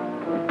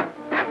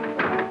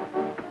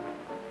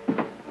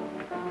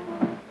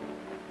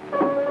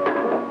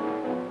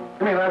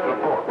 Give me that and a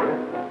fork, will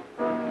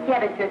you?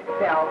 Get it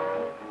yourself.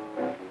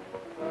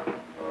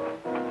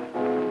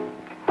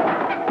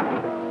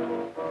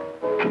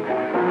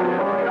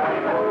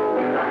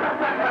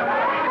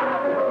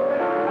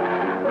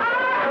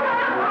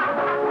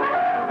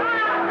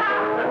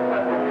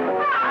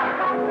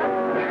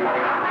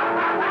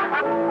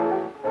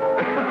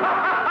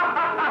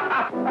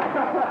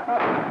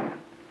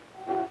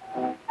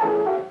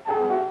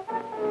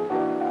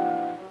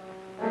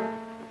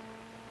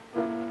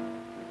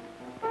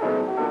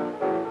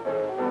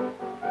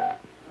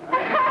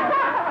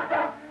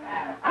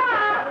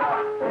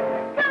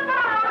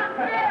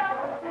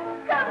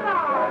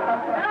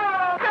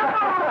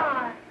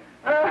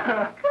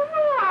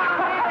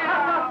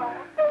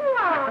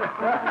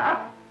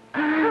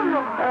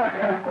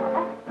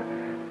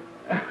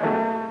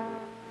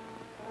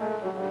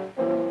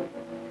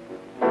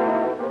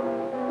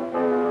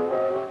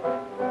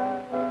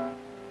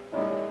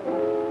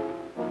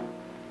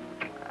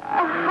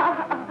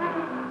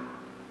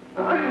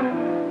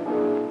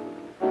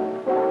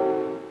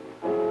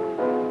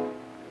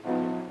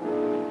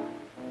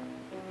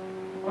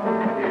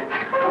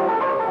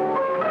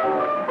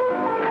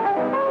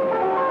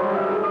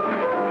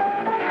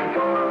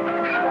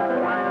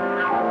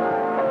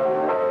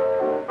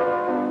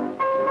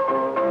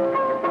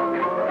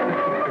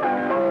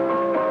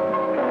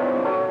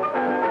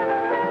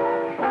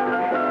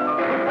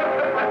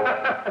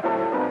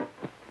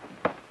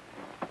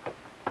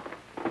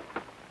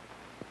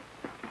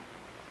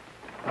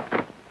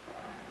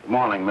 Good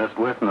morning, Miss.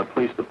 We're from the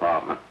police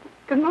department.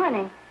 Good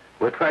morning.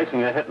 We're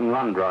tracing a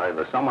hit-and-run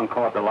driver. Someone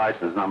caught the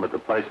license number at the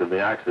place of the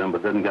accident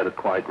but didn't get it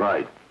quite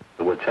right.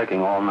 So we're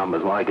checking all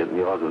numbers like it, and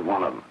yours is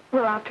one of them.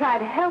 Well, I'll try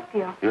to help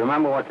you. You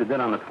remember what you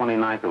did on the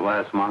 29th of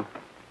last month?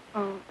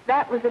 Oh,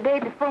 that was the day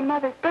before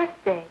Mother's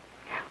birthday.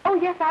 Oh,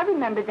 yes, I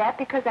remember that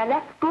because I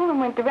left school and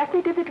went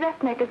directly to the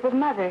dressmaker's with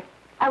Mother.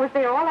 I was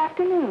there all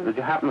afternoon. Did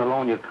you happen to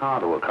loan your car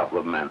to a couple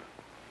of men?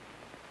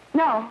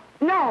 No.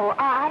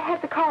 I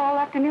had the car all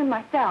afternoon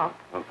myself.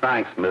 Well,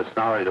 thanks, miss.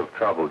 Sorry to have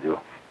troubled you.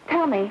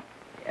 Tell me,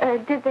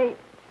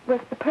 was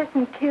the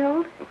person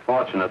killed?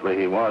 Fortunately,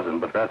 he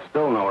wasn't, but that's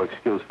still no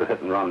excuse for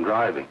hit-and-run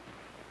driving.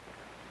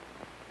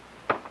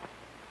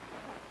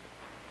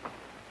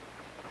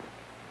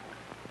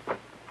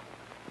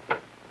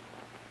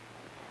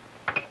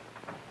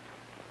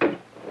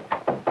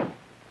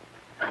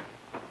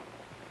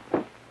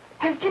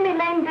 Has Jimmy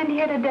Lane been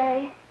here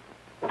today?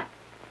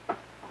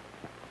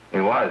 He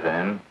was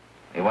in.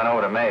 He went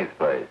over to May's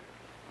place.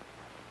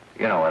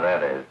 You know where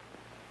that is.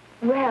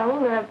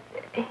 Well,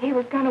 he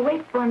was going to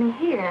wait for me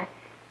here,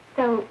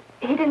 so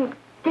he didn't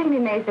give me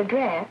May's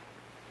address.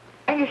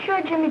 Are you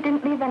sure Jimmy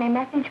didn't leave any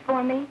message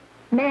for me?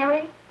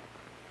 Mary?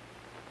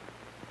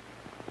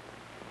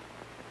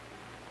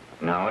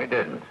 No, he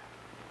didn't.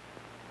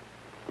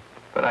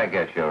 But I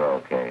guess you're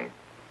okay.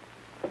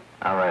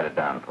 I'll write it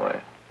down for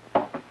you.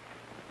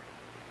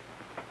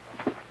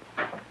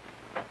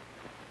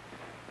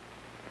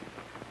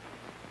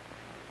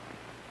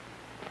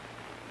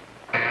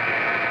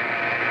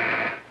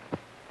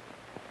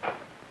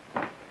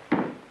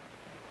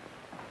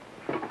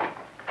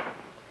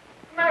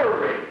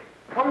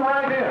 Come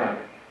right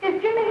in.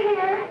 Is Jimmy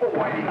here? Oh,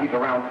 I think he's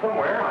around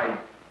somewhere.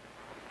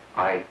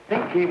 I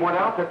think he went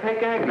out to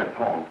take Agnes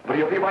home, but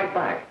he'll be right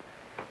back.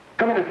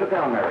 Come in and sit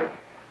down, Mary.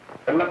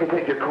 And let me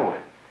take your coat.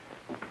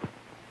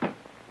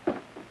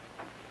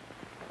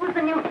 Who's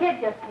the new kid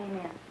just came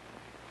in?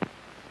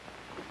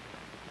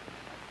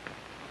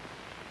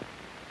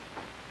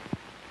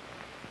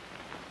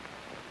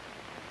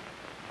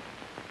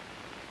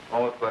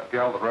 Oh, it's that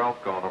gal that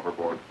Ralph's gone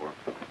overboard for.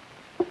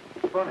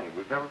 Funny,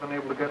 we've never been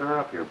able to get her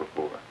up here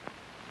before.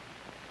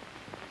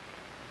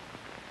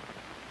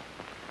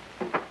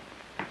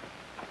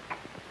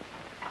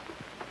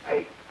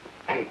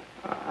 Hey,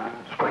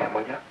 scram,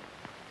 will you?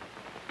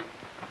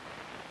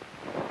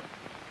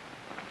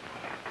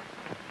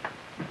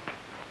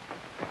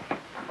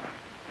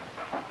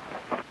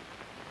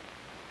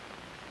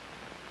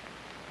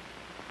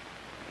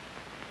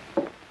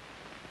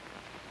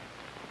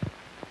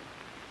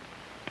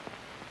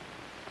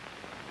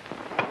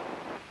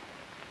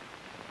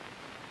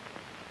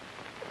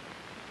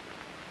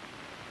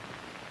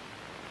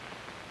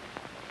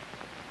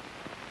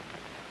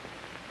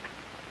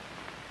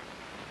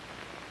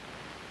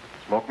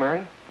 Smoke,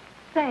 Mary?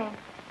 Thanks.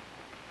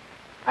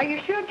 Are you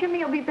sure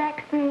Jimmy will be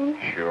back soon?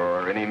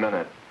 Sure, any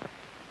minute.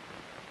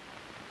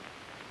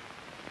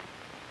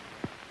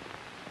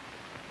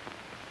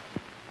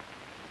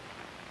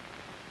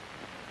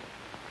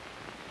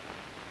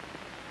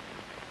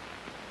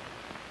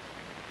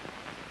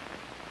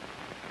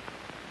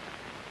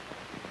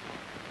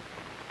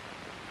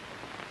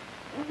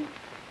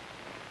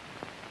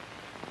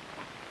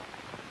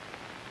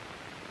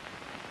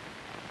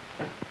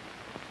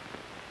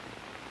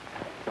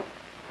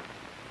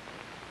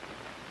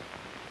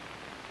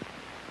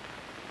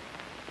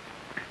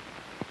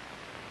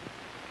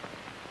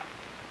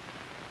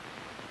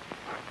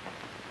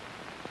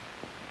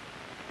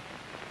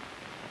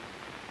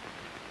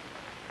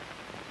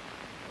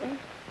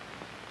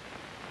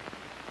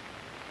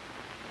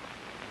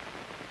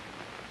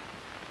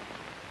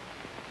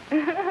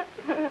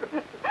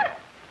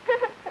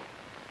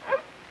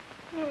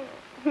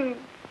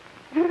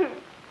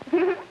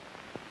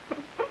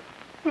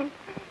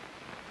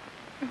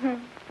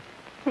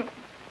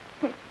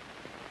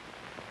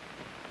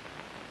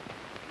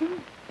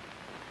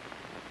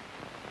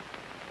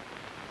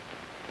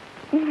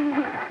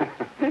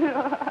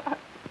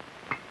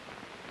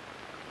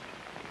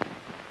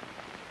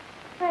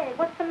 Say,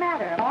 what's the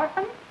matter, an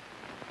orphan?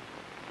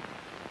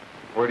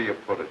 Where do you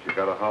put it? You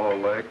got a hollow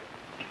leg?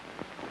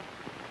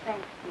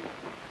 Thank you.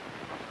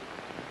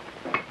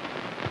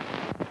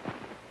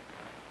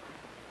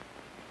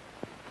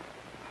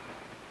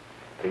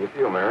 How do you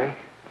feel, Mary?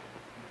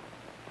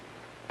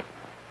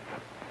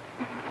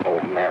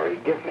 Oh, Mary,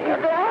 give me a...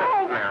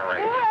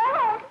 Mary.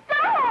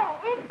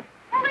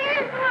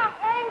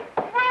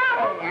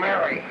 Oh,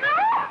 Mary.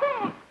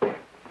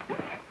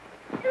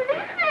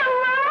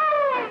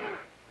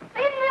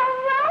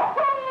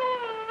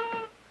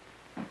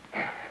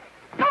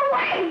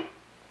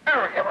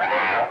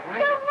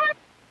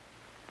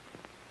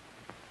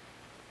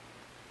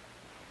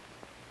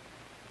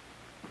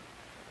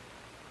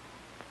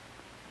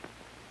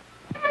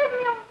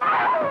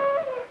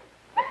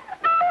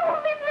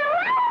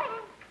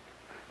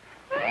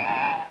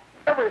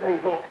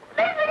 Everything's all...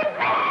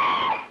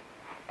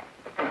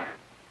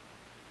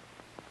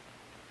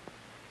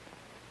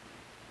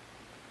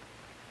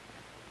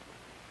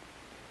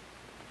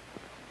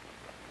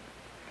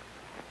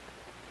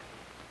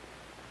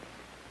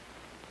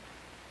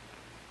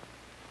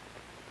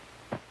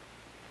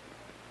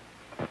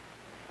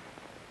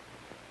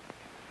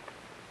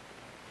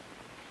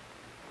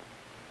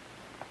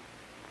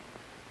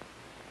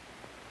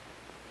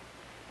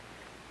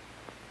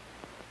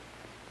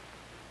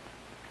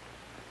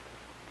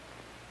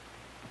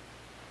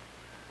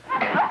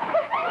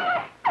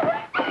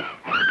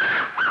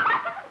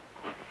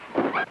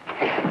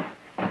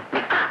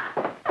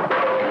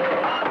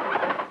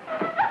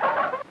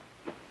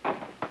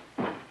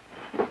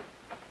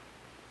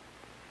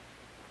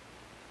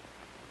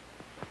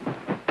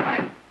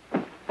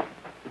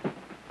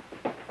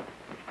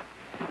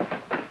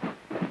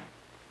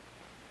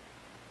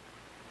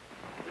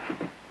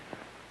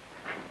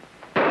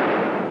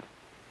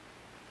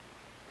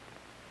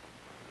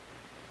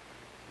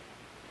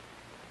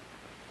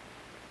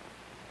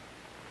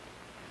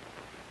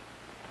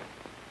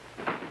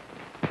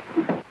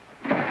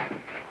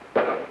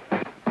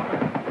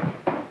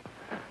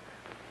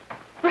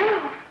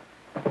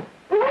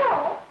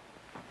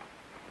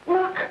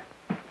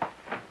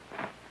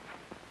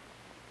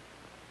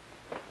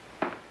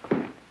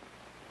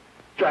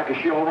 Jack, is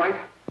she all right?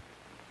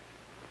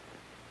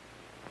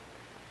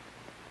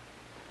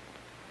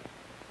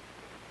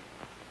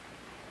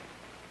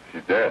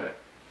 She's dead.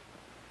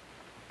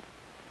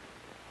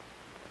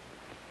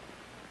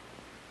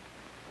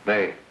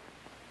 May,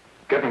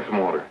 get me some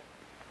water.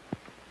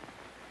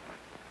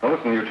 Now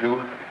listen, you two.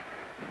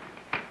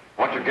 I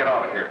want you to get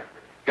out of here.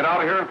 Get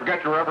out of here and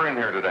forget you're ever in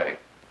here today.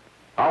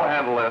 I'll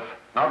handle this.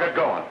 Now get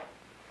going.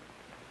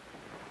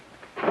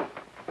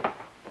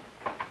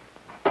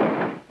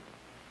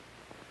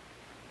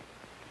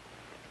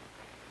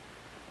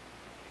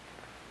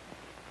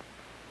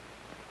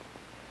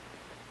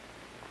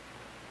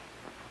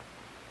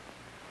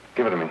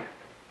 Give it to me.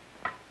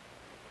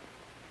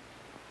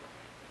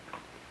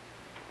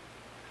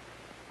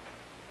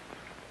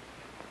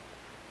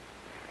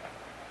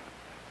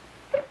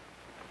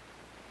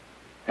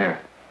 Here.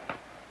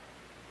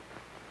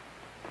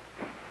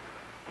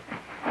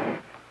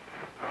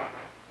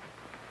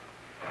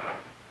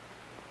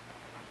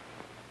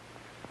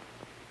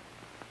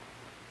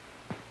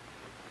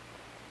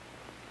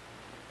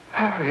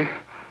 Harry.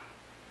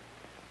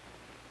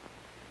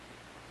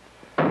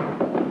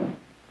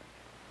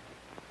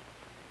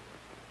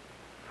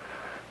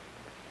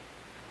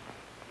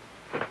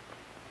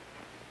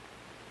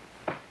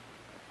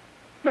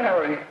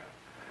 Mary.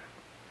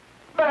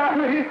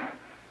 Mary.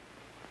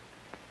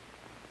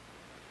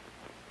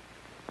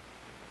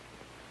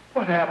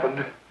 What happened?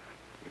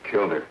 You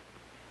killed her.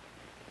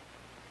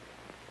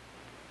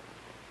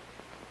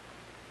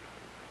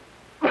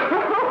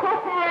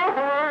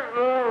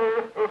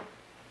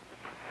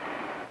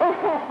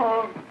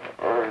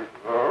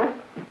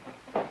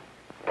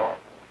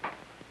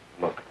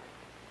 Look.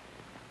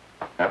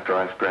 After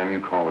I scram, you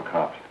call the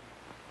cops.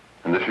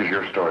 And this is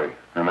your story.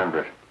 Remember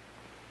it.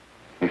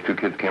 These two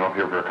kids came up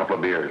here for a couple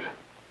of beers.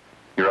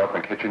 You were out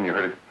in the kitchen, you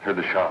heard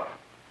the shot.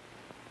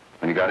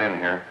 When you got in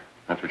here,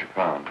 that's what you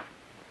found.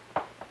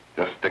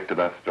 Just stick to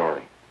that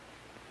story.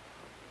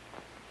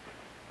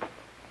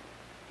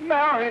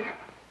 Mary.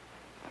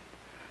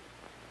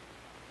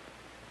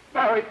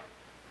 Mary,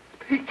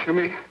 speak to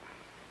me.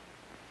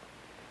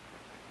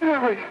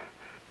 Mary.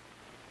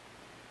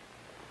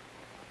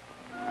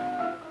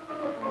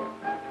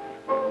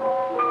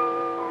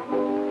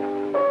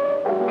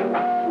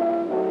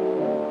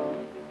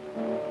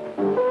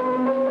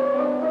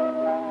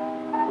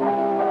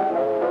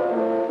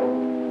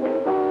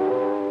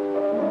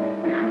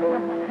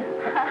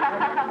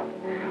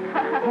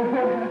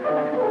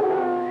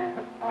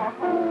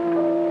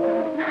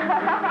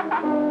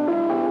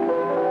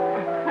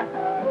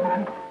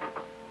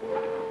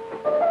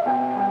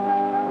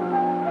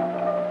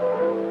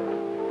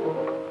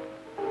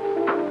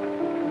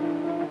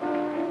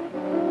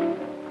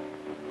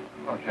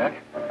 Jack?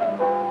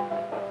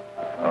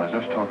 I was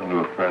just talking to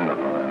a friend of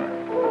mine.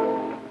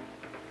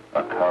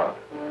 A cop.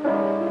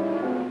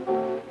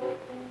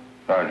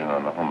 Sergeant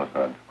on the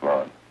homicide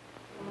squad.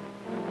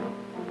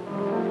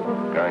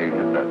 The guy you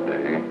hit that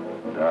day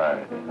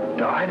died.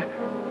 Died?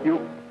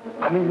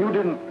 You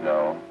didn't...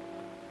 No.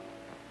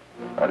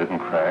 I didn't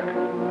crack.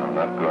 I'm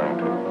not going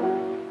to.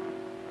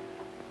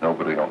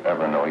 Nobody will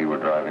ever know you were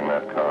driving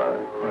that car.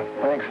 Well,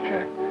 thanks,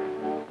 Jack.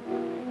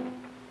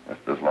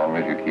 Just as long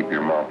as you keep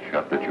your mouth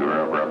shut that you were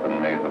ever up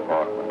in May's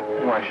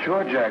apartment. Why,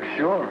 sure, Jack,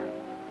 sure.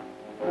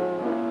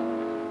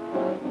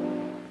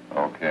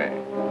 Okay.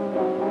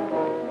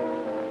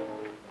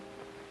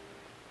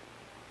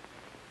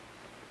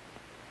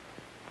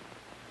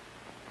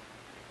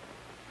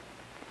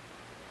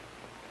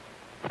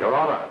 Your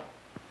Honor,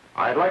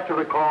 I'd like to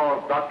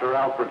recall Dr.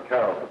 Alfred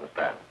Carroll to the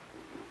stand.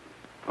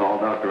 Call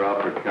Dr.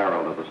 Alfred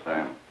Carroll to the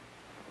stand.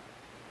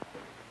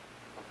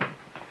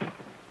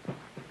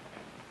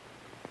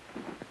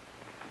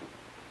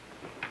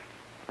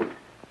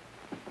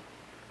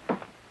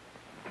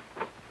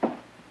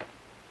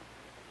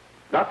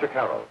 Dr.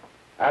 Carroll,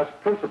 as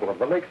principal of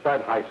the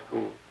Lakeside High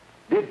School,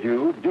 did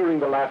you, during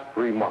the last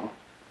 3 months,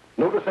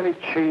 notice any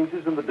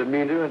changes in the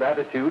demeanor and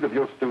attitude of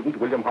your student,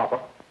 William Hopper?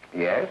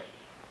 Yes,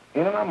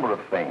 in a number of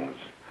things.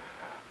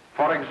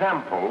 For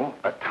example,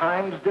 at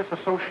times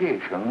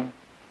disassociation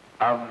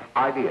of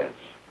ideas.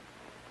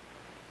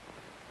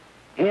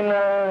 In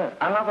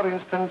another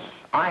instance,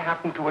 I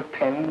happened to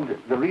attend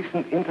the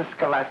recent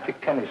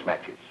interscholastic tennis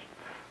matches.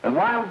 And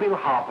while Bill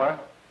Harper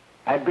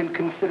had been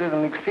considered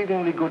an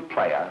exceedingly good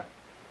player,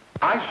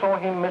 I saw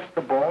him miss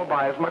the ball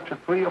by as much as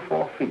 3 or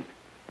 4 feet.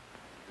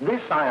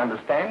 This, I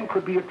understand,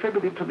 could be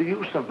attributed to the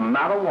use of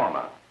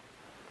marijuana.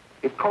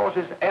 It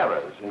causes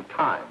errors in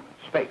time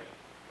and space.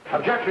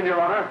 Objection,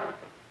 Your Honor.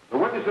 The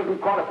witness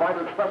isn't qualified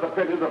to express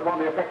opinions upon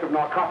the effect of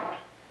narcotics.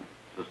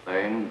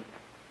 Sustained.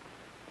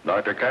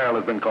 Dr. Carroll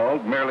has been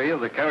called merely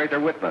as a character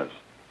witness.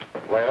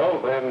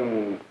 Well,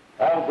 then,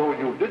 although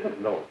you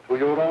didn't know to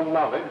your own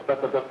knowledge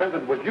that the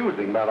defendant was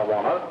using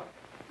marijuana,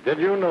 did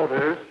you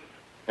notice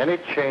any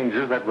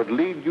changes that would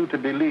lead you to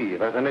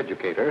believe, as an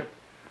educator,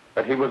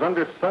 that he was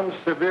under some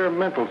severe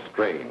mental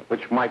strain,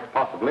 which might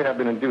possibly have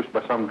been induced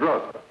by some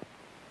drug?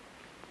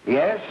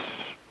 Yes,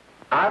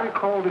 I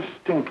recall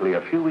distinctly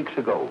a few weeks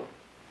ago.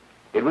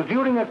 It was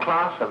during a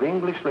class of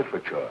English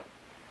literature.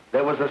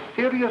 There was a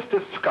serious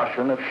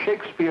discussion of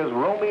Shakespeare's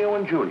Romeo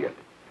and Juliet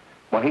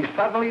when he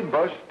suddenly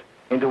burst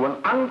into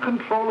an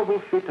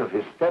uncontrollable fit of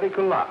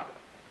hysterical laughter.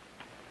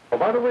 Oh,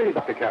 by the way,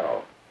 Dr.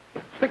 Carroll,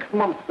 6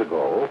 months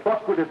ago,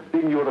 what would have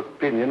been your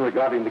opinion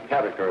regarding the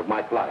character of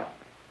my client?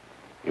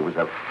 He was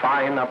a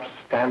fine,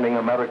 upstanding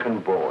American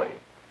boy,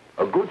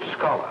 a good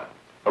scholar,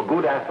 a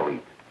good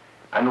athlete,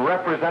 and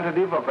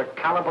representative of the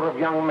caliber of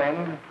young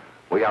men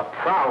we are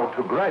proud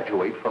to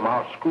graduate from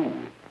our school.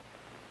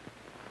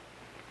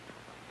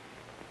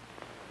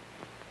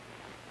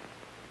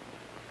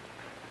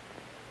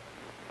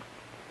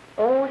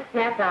 Oh,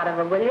 snap out of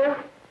it, will you?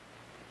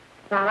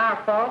 It's not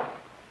our fault.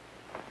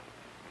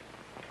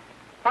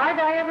 Why'd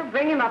I ever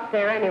bring him up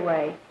there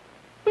anyway?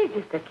 He's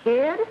just a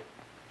kid.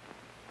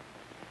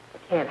 I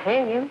can't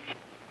hang him.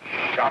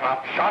 Shut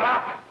up, shut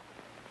up!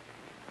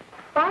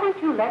 Why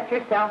don't you let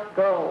yourself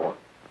go?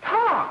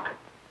 Talk.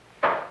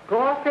 Go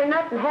off your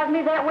nuts and have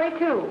me that way,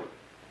 too.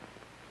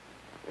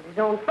 It was his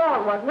own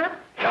fault, wasn't it?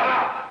 Shut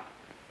up!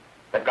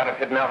 They've got us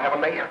hidden out,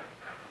 haven't they?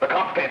 The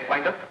cops can't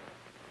find us.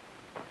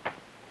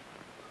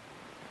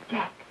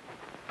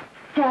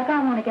 Jack,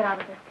 I want to get out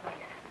of this place.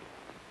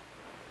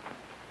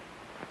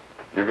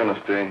 You're going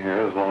to stay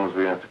here as long as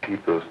we have to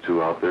keep those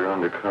two out there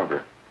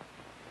undercover.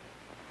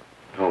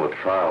 Until the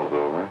trial's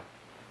over.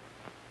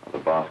 The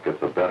boss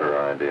gets a better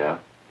idea.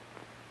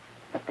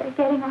 But they're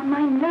getting on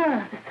my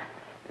nerves.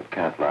 It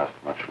can't last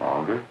much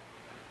longer.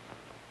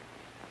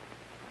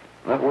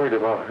 I'm not worried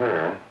about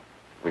her.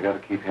 We got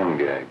to keep him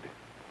gagged.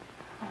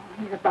 Oh,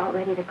 he's about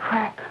ready to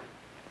crack.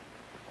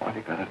 All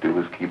you got to do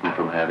is keep him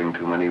from having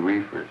too many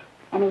reefers.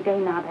 Any day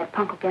now, that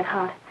punk will get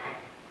hot.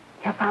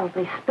 He'll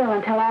probably spill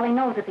and tell all he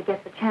knows if he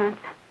gets a chance.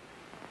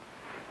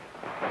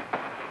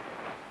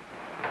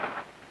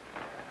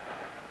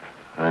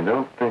 I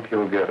don't think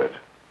he'll get it.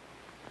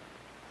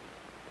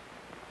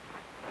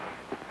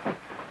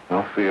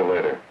 I'll see you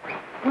later.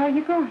 Where are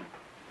you going?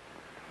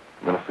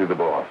 I'm going to see the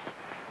boss.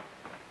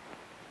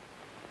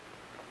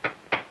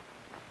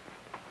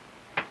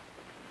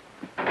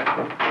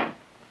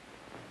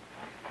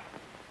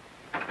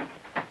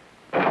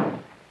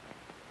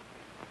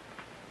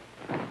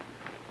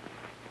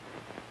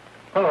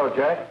 Hello,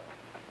 Jack.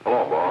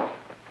 Hello, boss.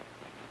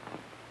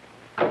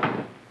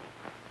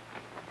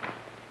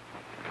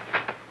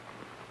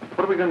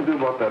 What are we going to do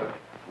about that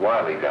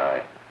Wiley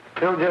guy?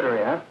 Still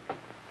jittery, huh?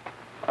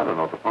 I don't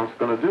know what the punk's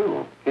going to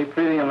do. Keep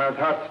feeding him those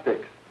hot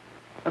sticks.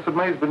 That's what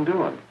May's been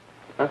doing.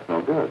 That's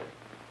no good.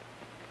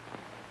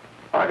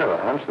 I got a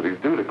hunch that he's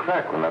due to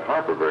crack when that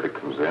Harper verdict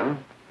comes in.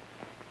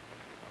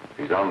 If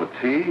he's on the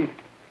tee,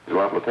 he's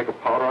liable to take a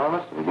powder on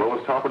us and blow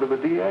his topper to the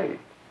DA.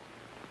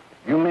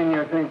 You mean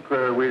you think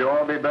we'd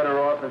all be better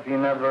off if he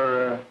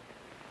never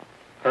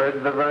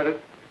heard the verdict?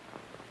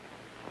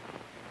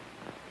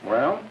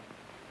 Well,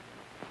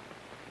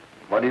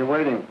 what are you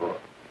waiting for?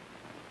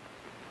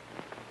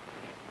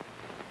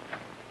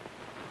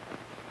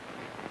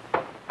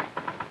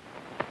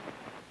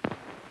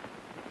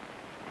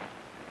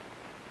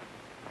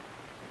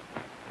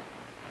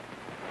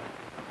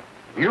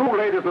 You You,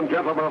 ladies and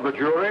gentlemen of the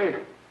jury,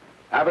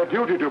 have a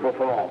duty to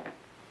perform.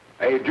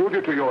 A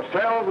duty to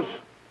yourselves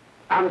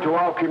and to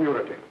our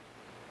community.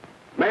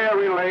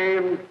 Mary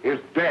Lane is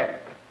dead.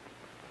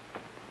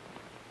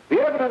 The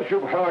evidence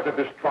you've heard at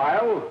this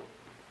trial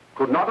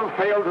could not have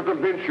failed to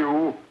convince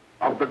you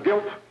of the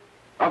guilt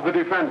of the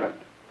defendant.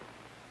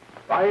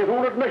 By his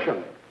own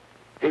admission,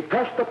 he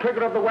pressed the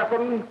trigger of the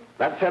weapon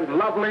that sent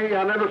lovely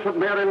and innocent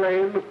Mary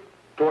Lane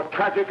to a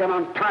tragic and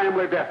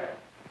untimely death.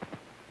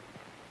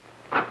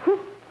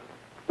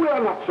 We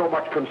are not so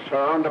much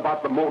concerned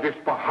about the motives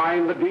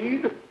behind the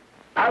deed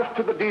as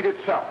to the deed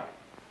itself.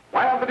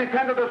 While the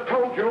defendant has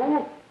told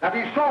you that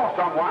he saw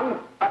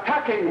someone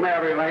attacking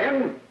Mary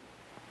Lane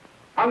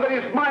and that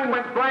his mind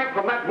went blank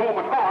from that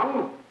moment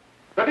on,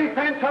 the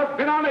defense has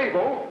been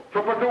unable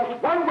to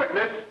produce one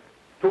witness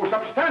to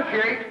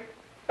substantiate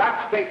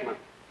that statement.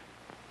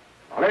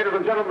 Now, ladies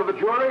and gentlemen of the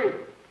jury,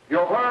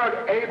 you've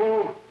heard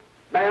able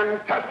men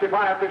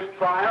testify at this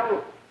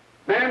trial,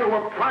 men who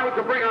have tried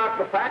to bring out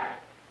the fact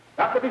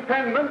that the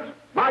defendant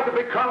might have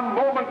become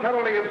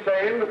momentarily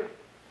insane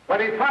when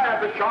he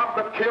fired the shot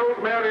that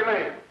killed Mary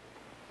Lane.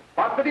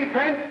 But the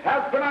defense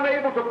has been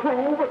unable to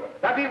prove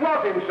that he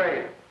was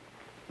insane.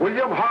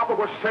 William Harper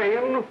was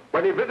sane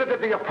when he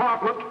visited the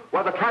apartment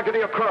where the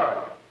tragedy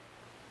occurred.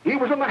 He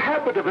was in the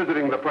habit of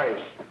visiting the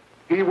place.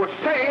 He was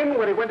sane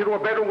when he went into a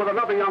bedroom with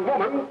another young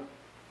woman.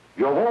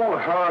 You've all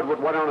heard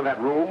what went on in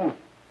that room.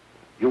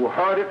 You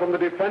heard it from the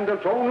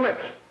defendant's own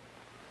lips.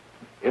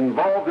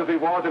 Involved as he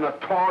was in a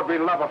tawdry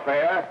love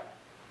affair,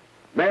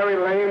 Mary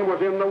Lane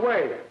was in the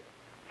way.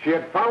 She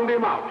had found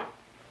him out.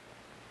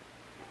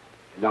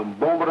 In a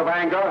moment of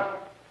anger,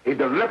 he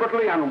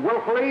deliberately and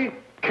willfully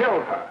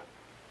killed her.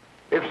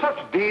 If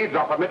such deeds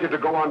are permitted to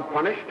go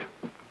unpunished,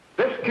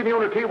 this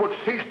community would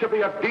cease to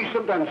be a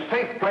decent and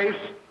safe place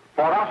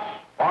for us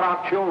or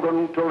our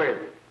children to live.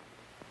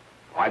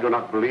 I do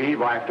not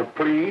believe I have to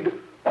plead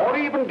or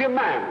even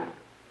demand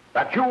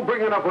that you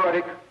bring in a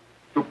verdict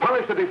to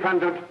punish the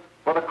defendant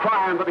for the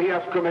crime that he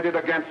has committed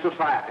against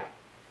society.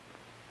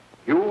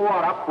 You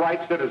are upright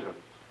citizens.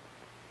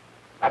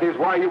 That is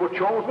why you were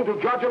chosen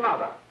to judge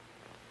another.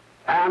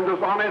 And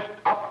as honest,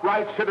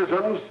 upright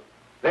citizens,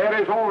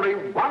 there is only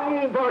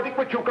one verdict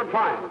which you can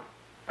find,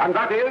 and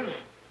that is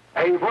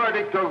a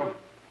verdict of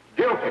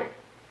guilty.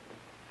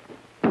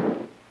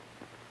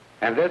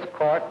 And this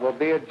court will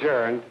be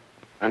adjourned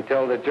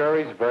until the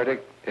jury's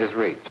verdict is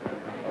reached.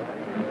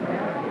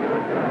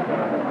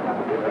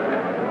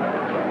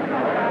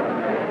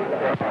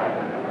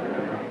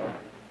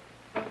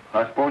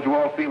 I suppose you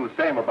all feel the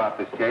same about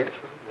this case.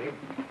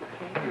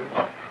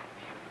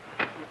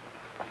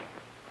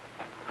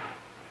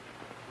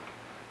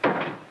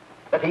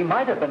 But he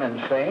might have been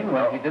insane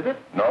when he did it.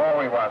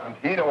 No, he wasn't.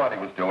 He knew what he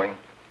was doing.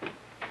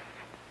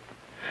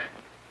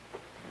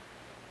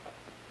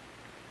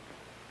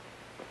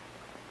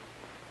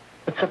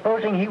 But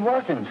supposing he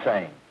was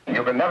insane?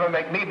 You can never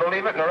make me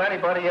believe it nor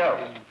anybody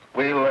else.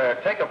 We'll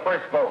take a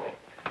first vote.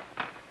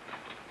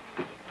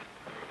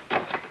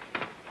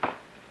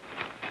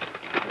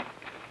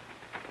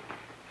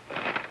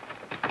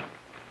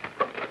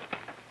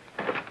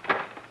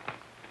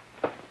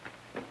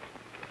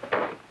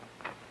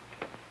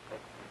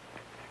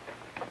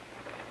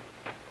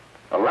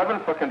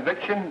 For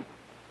conviction,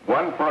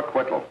 1 for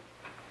acquittal.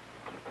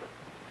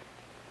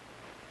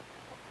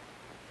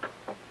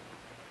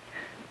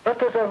 But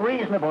there's a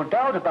reasonable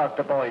doubt about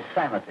the boy's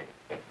sanity.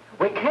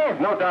 We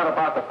can't. No doubt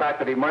about the fact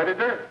that he murdered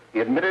her. He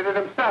admitted it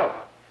himself.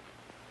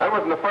 That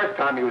wasn't the first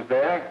time he was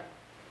there.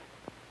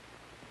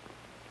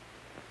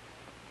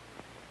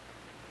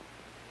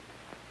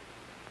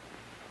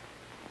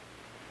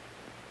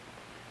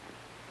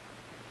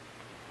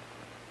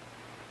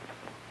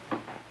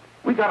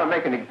 We gotta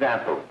make an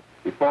example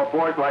before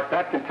boys like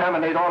that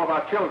contaminate all of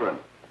our children.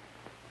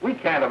 We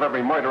can't have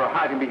every murderer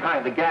hiding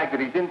behind the gag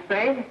that he's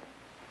insane.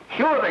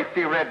 Sure, they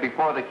see red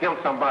before they kill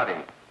somebody.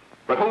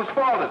 But whose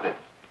fault is it?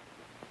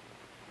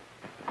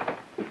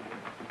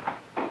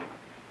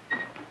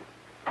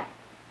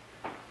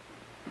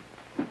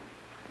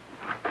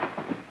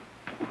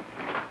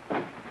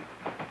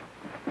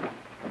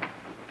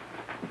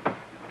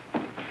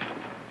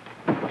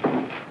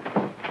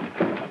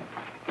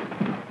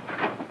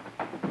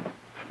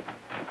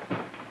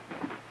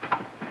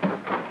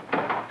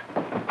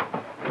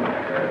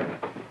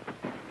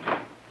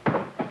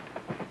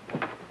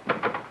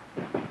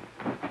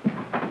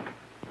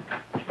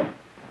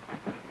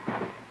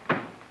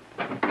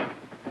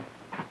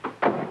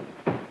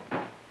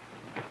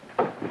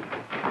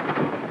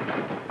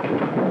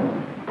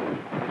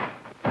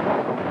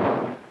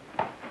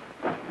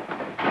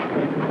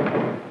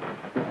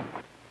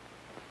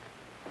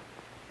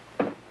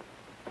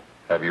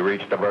 Have you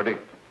reached a verdict?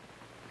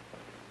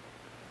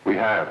 We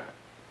have.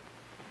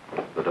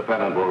 The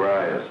defendant will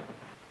rise.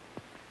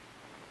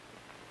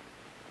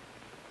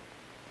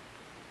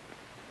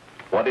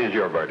 What is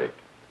your verdict?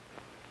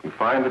 We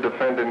find the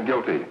defendant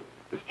guilty,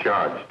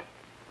 discharged.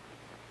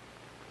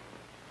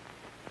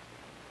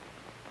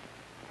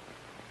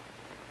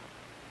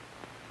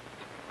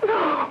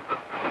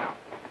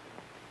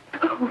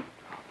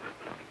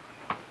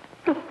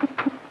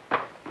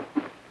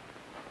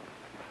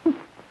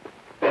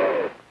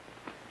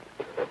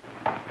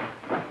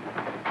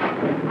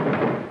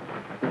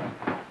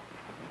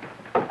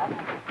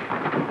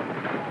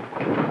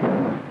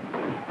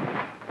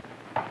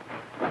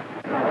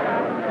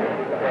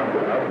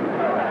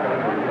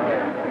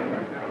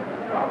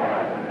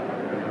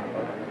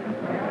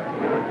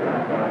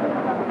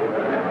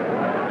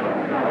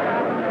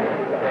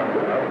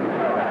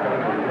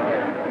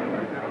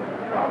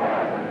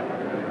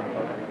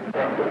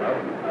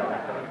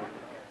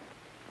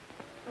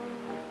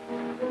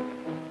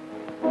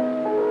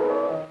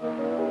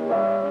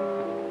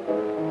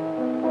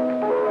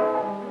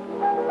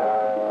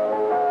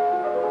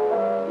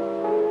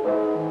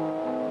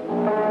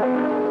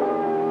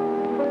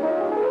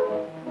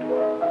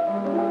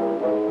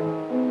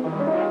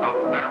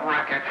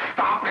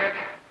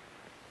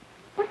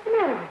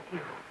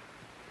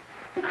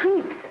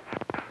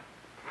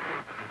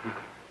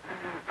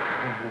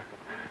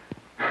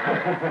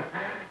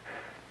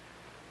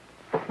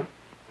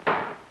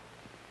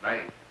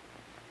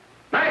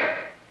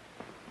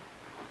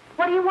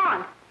 What do you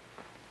want?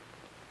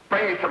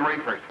 Bring me some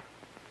reefers.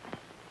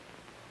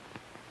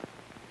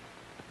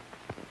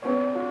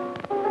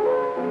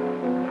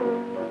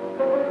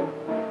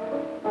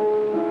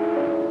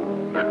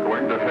 They're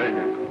going to hang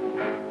him.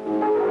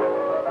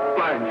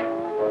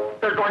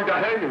 Blanche, they're going to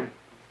hang him.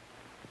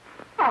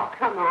 Oh,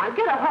 come on.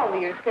 Get a hold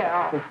of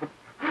yourself.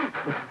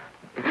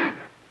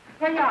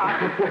 Here you are.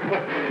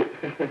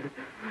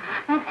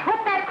 And quit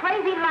that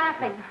crazy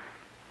laughing.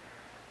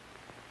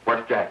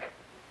 Where's Jack?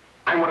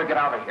 I want to get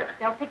out of here.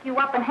 They'll pick you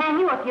up and hang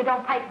you if you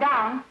don't pipe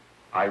down.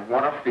 I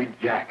want to see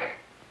Jack.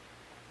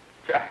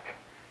 Jack.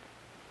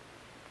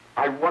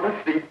 I want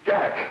to see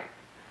Jack.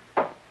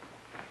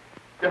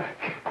 Jack.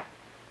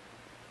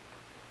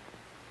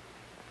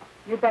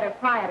 You better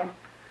quiet him.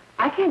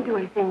 I can't do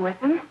anything with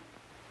him.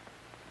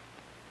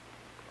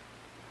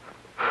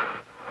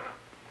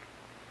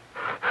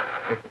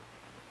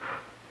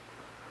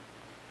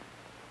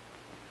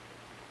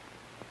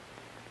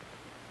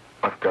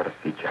 I've got to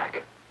see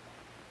Jack.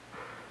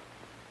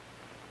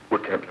 We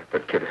can't let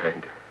that kid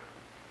hang.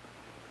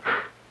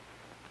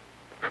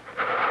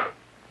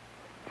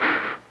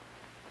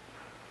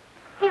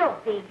 He'll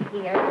be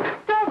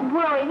here. Don't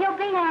worry. He'll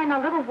be here in a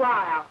little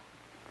while.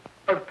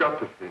 I've got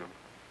to see him.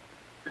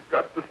 You've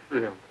got to see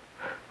him.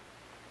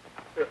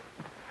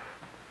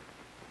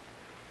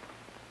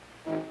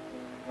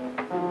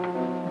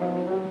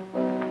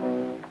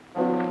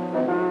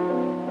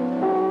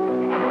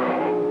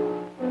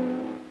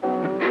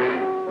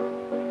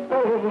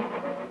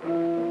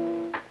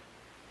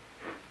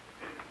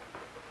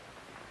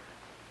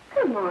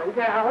 Come on,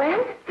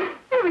 darling.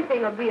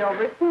 Everything will be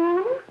over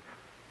soon.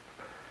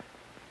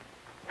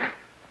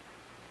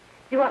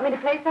 You want me to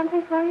play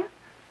something for you?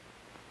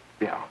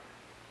 Yeah.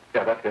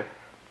 Yeah, that's it.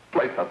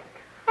 Play something.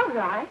 All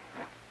right.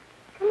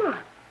 Come on.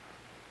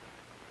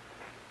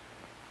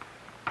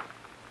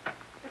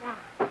 Sit down.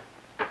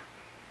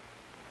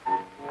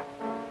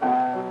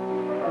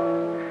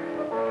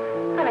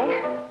 Honey,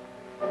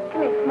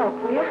 give me a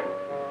smoke, will you?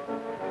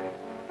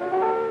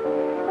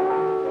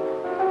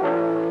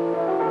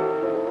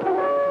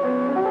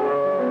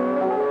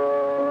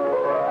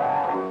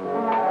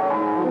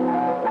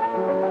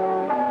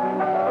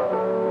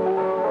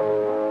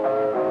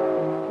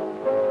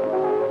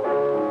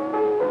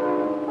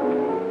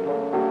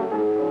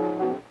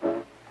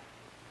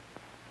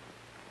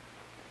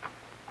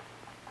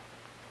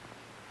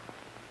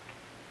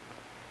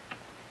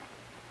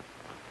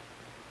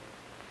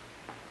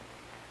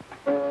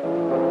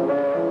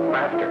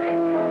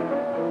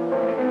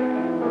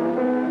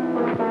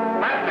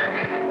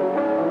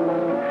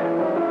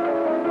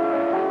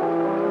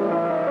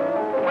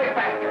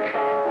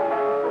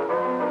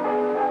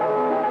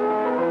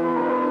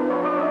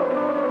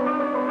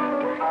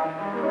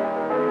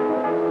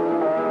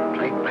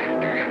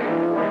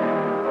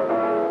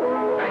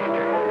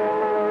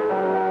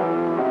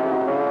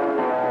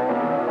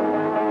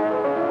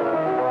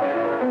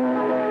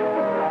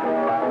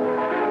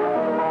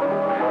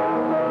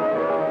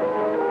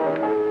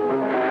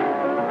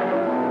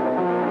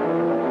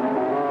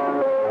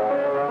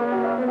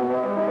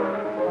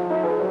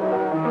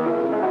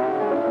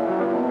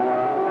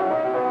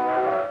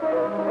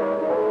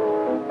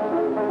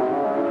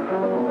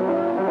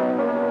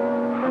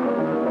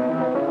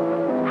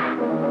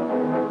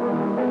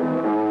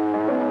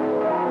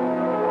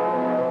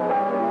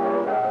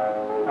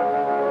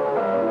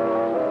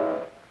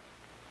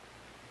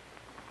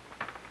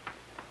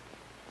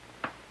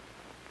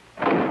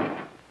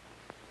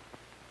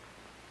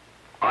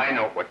 I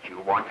know what you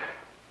want.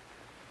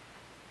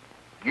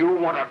 You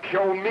want to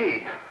kill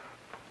me.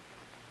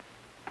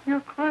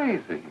 You're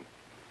crazy.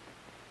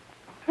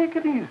 Take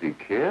it easy,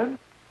 kid.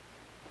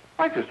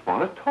 I just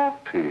want to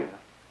talk to you.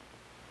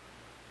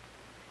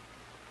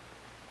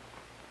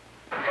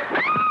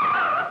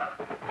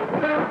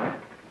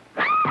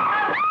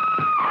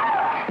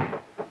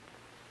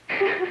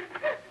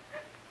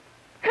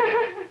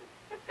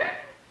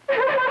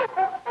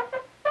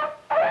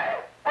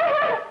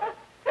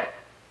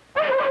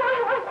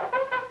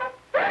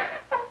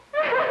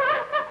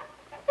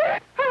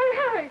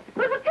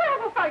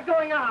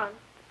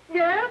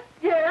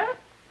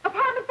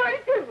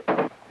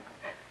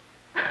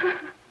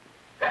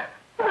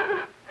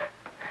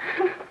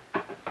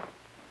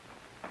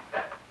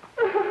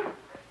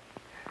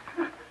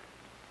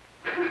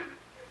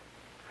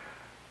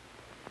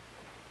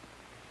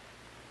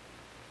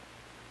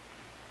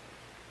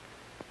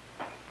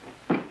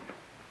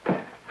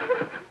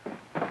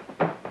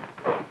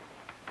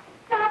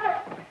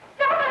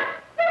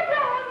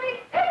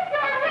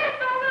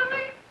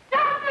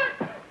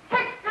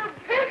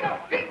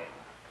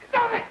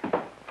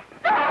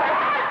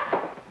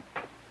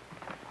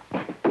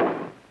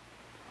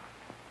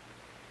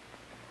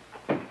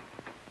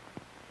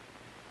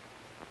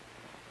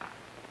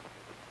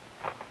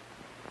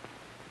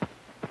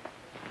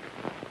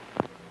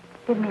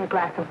 Give me a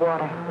glass of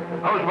water.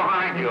 Who's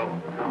behind you?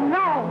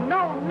 No,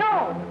 no,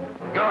 no.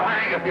 You'll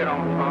hang if you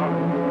don't talk.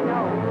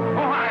 No. Who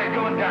hired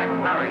you and Jack?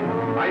 Hurry.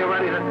 Are you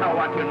ready to tell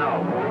what you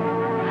know?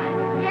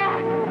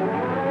 Jack.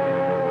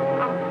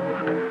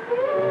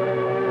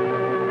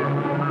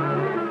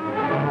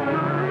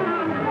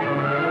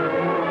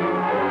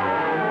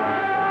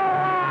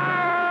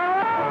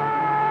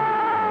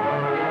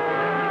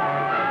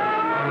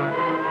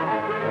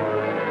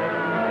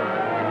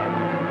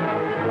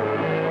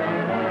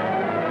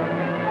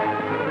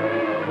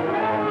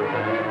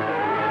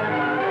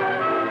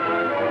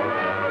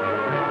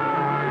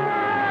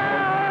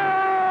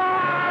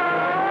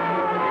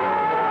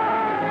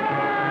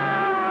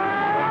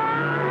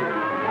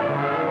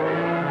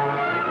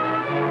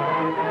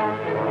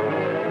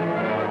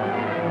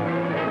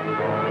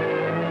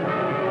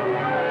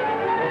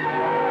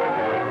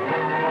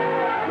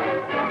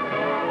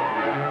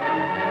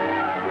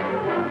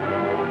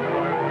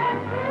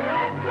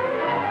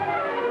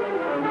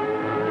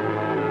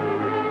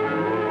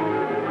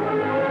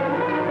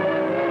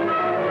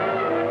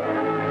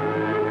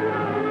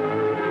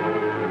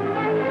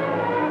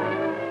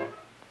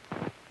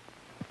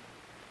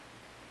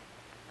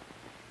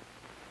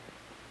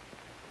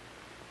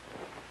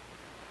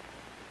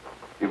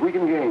 If we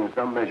can gain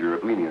some measure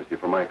of leniency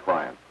for my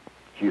client,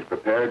 she is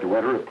prepared to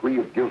enter a plea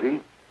of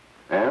guilty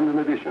and, in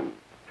addition,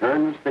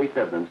 turn the state's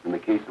evidence in the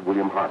case of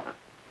William Harper.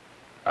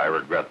 I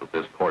regret that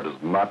this court is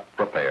not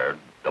prepared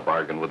to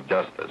bargain with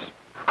justice.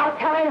 I'll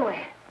tell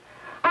anyway.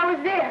 I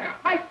was there.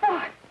 I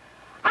saw it.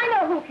 I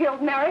know who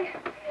killed Mary.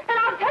 And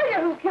I'll tell you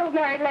who killed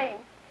Mary Lane.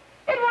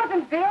 It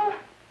wasn't Bill.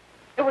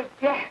 It was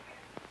Jack.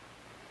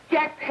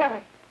 Jack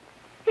Perry.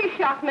 He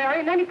shot Mary,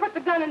 and then he put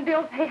the gun in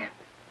Bill's hand.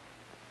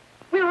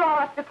 We were all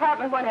at the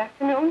apartment one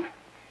afternoon,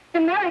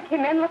 and Mary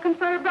came in looking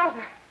for her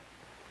brother.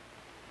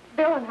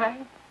 Bill and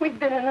I, we'd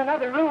been in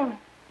another room.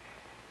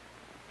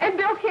 And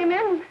Bill came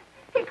in.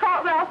 He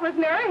caught Ralph with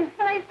Mary, and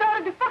they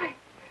started to fight.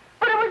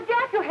 But it was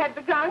Jack who had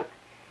the gun.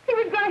 He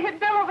was going to hit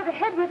Bill over the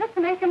head with it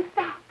to make him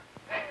stop.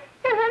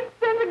 And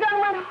then the gun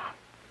went off.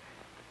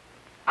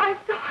 I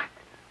saw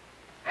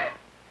it.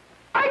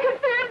 I can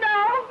see it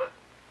now.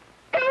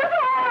 It was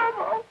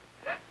horrible.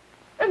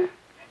 And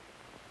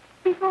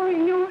before he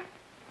knew it,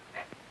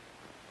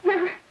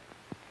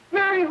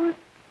 Mary was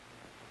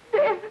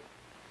dead.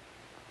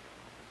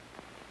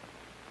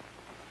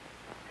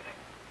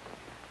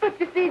 But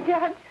you see,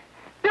 Judge,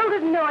 Bill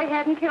didn't know he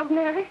hadn't killed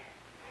Mary.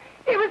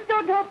 He was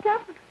so doped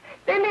up,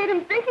 they made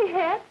him think he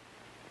had.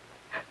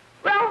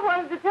 Ralph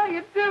wanted to tell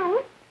you,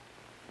 too.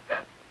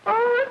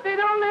 Oh, if they'd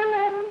only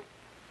let him.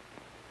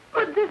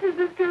 But this is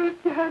the truth,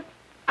 Judge.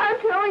 I'm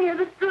telling you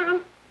the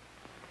truth.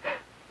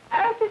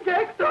 After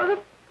Jack saw the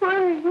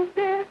poor he was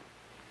dead,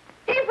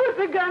 he put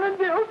the gun in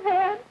Bill's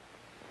hand.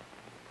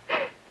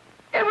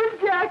 It was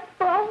Jack's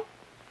fault.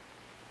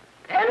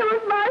 And it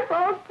was my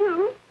fault,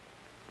 too.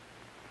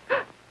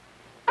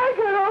 I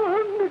got all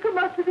of them to come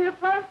up to the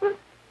apartment.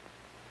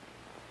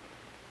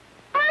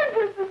 I'm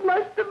just as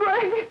much to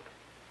blame.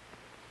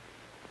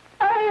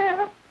 I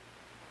am.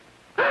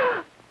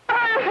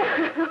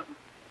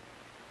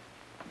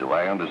 Do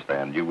I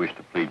understand you wish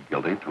to plead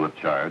guilty to a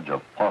charge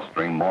of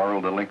fostering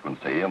moral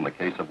delinquency in the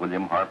case of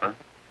William Harper?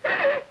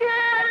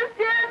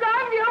 Yes,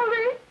 I'm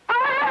guilty.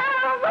 I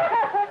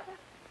am.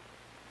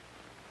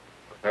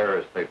 Prepare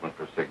a statement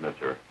for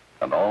signature,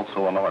 and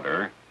also an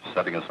order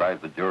setting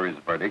aside the jury's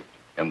verdict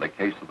in the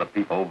case of the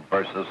people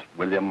versus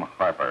William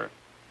Harper.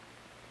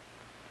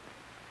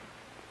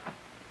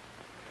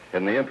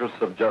 In the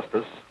interests of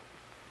justice,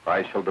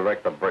 I shall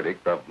direct a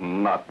verdict of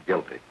not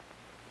guilty.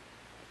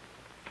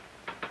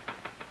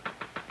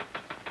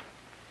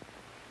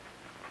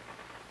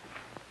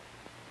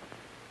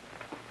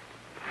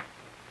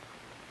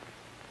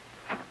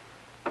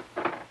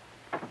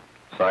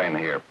 Sign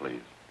here,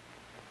 please.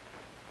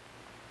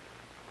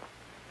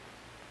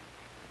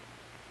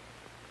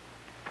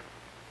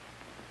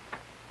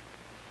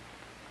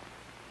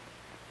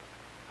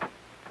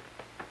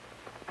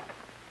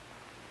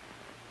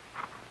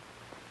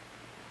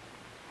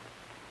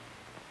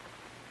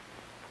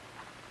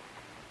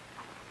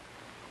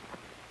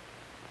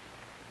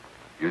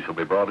 You shall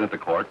be brought into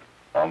court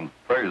on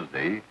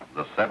Thursday,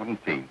 the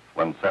 17th,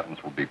 when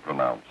sentence will be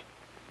pronounced.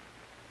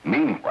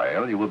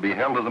 Meanwhile, you will be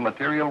held as a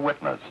material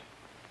witness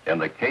in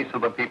the case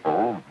of the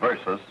people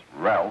versus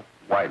Ralph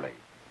Wiley.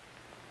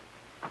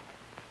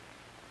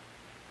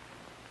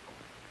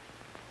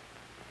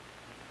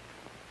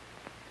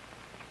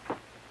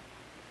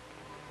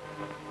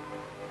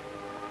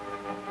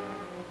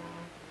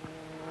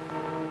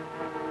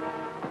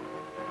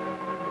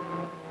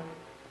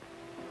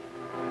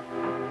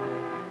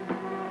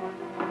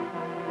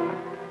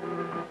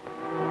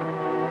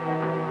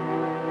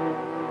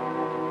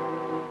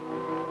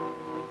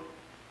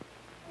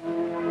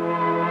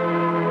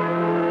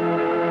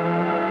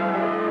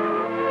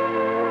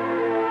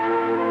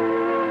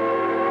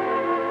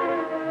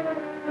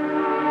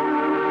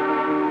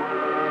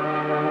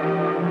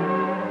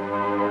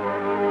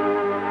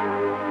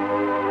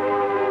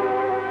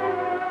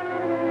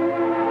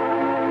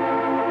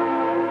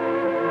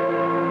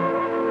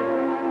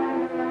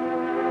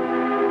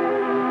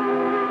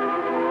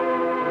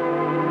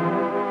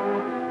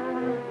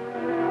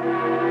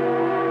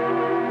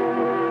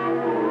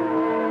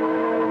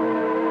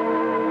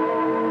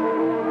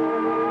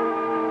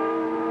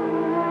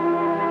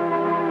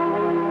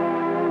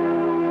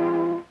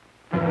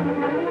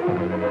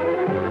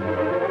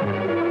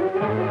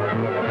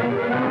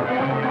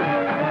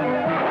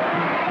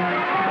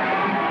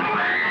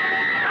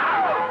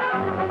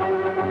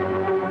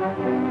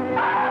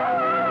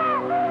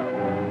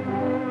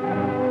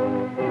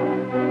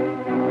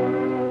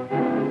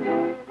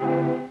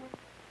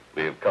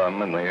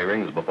 come in the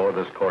hearings before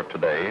this court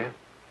today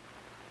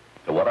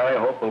to what I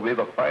hope will be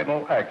the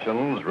final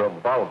actions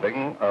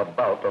revolving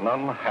about an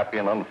unhappy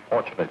and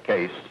unfortunate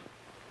case,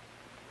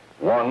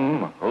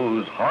 one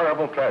whose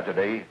horrible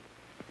tragedy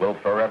will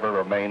forever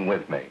remain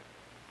with me.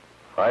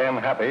 I am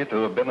happy to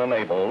have been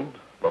enabled,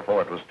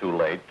 before it was too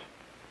late,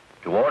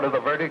 to order the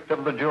verdict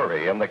of the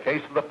jury in the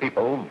case of the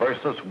people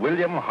versus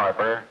William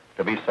Harper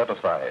to be set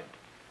aside.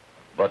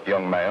 But,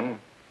 young man,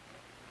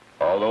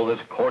 although this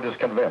court is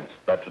convinced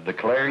that to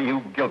declare you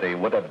guilty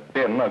would have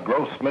been a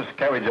gross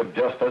miscarriage of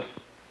justice,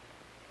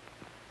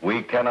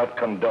 we cannot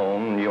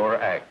condone your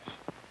acts.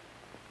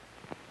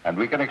 And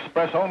we can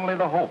express only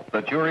the hope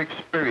that your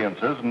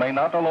experiences may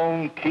not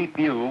alone keep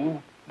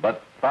you,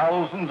 but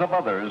thousands of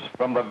others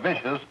from the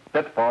vicious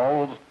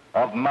pitfalls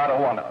of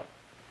marijuana.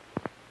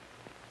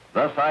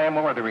 Thus, I am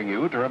ordering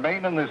you to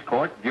remain in this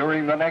court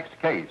during the next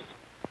case,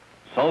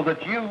 so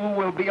that you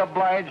will be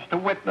obliged to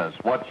witness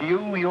what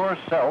you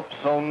yourself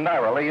so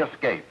narrowly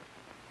escaped.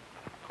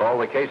 Call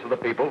the case of the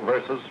people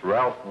versus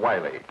Ralph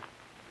Wiley.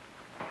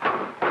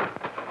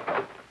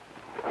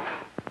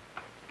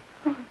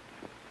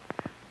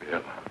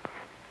 Bill.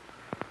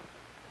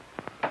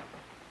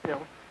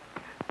 Bill.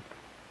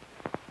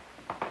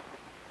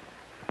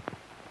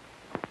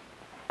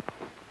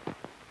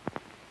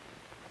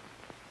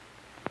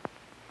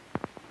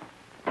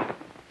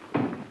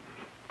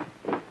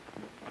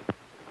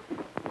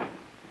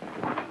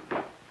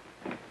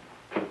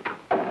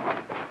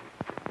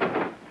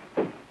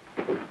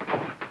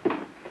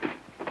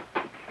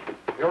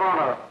 Your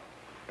Honor,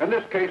 in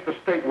this case, the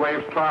state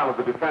waives trial of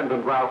the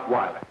defendant, Ralph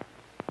Wiley.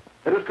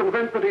 It is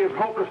convinced that he is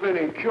hopelessly and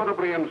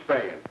incurably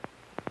insane,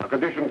 a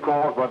condition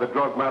caused by the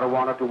drug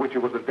marijuana to which he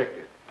was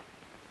addicted.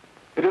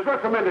 It is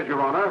recommended,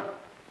 Your Honor,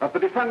 that the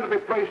defendant be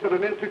placed in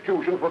an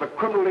institution for the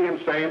criminally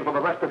insane for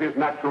the rest of his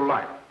natural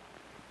life.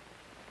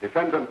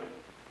 Defendant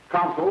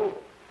counsel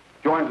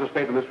joins the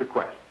state in this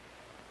request.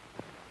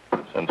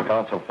 Since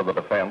counsel for the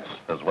defense,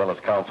 as well as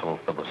counsel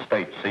for the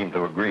state, seem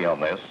to agree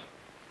on this,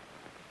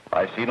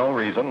 I see no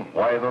reason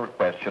why the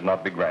request should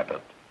not be granted.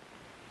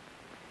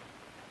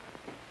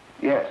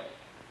 Yes,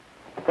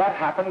 that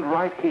happened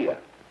right here,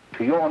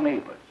 to your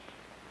neighbors.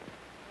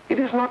 It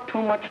is not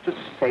too much to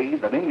say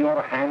that in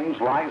your hands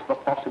lies the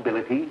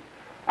possibility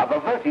of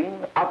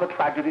averting other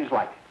tragedies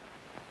like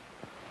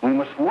it. We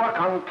must work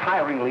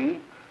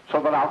untiringly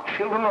so that our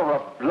children are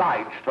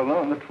obliged to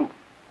learn the truth,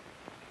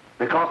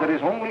 because it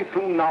is only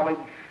through knowledge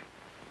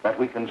that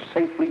we can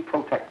safely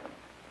protect them.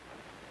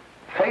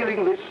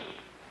 Failing this,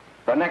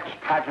 the next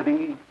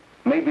tragedy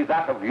may be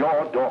that of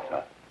your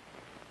daughter,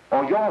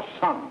 or your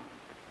son,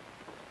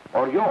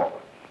 or yours,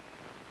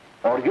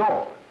 or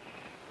yours,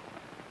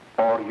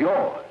 or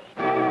yours.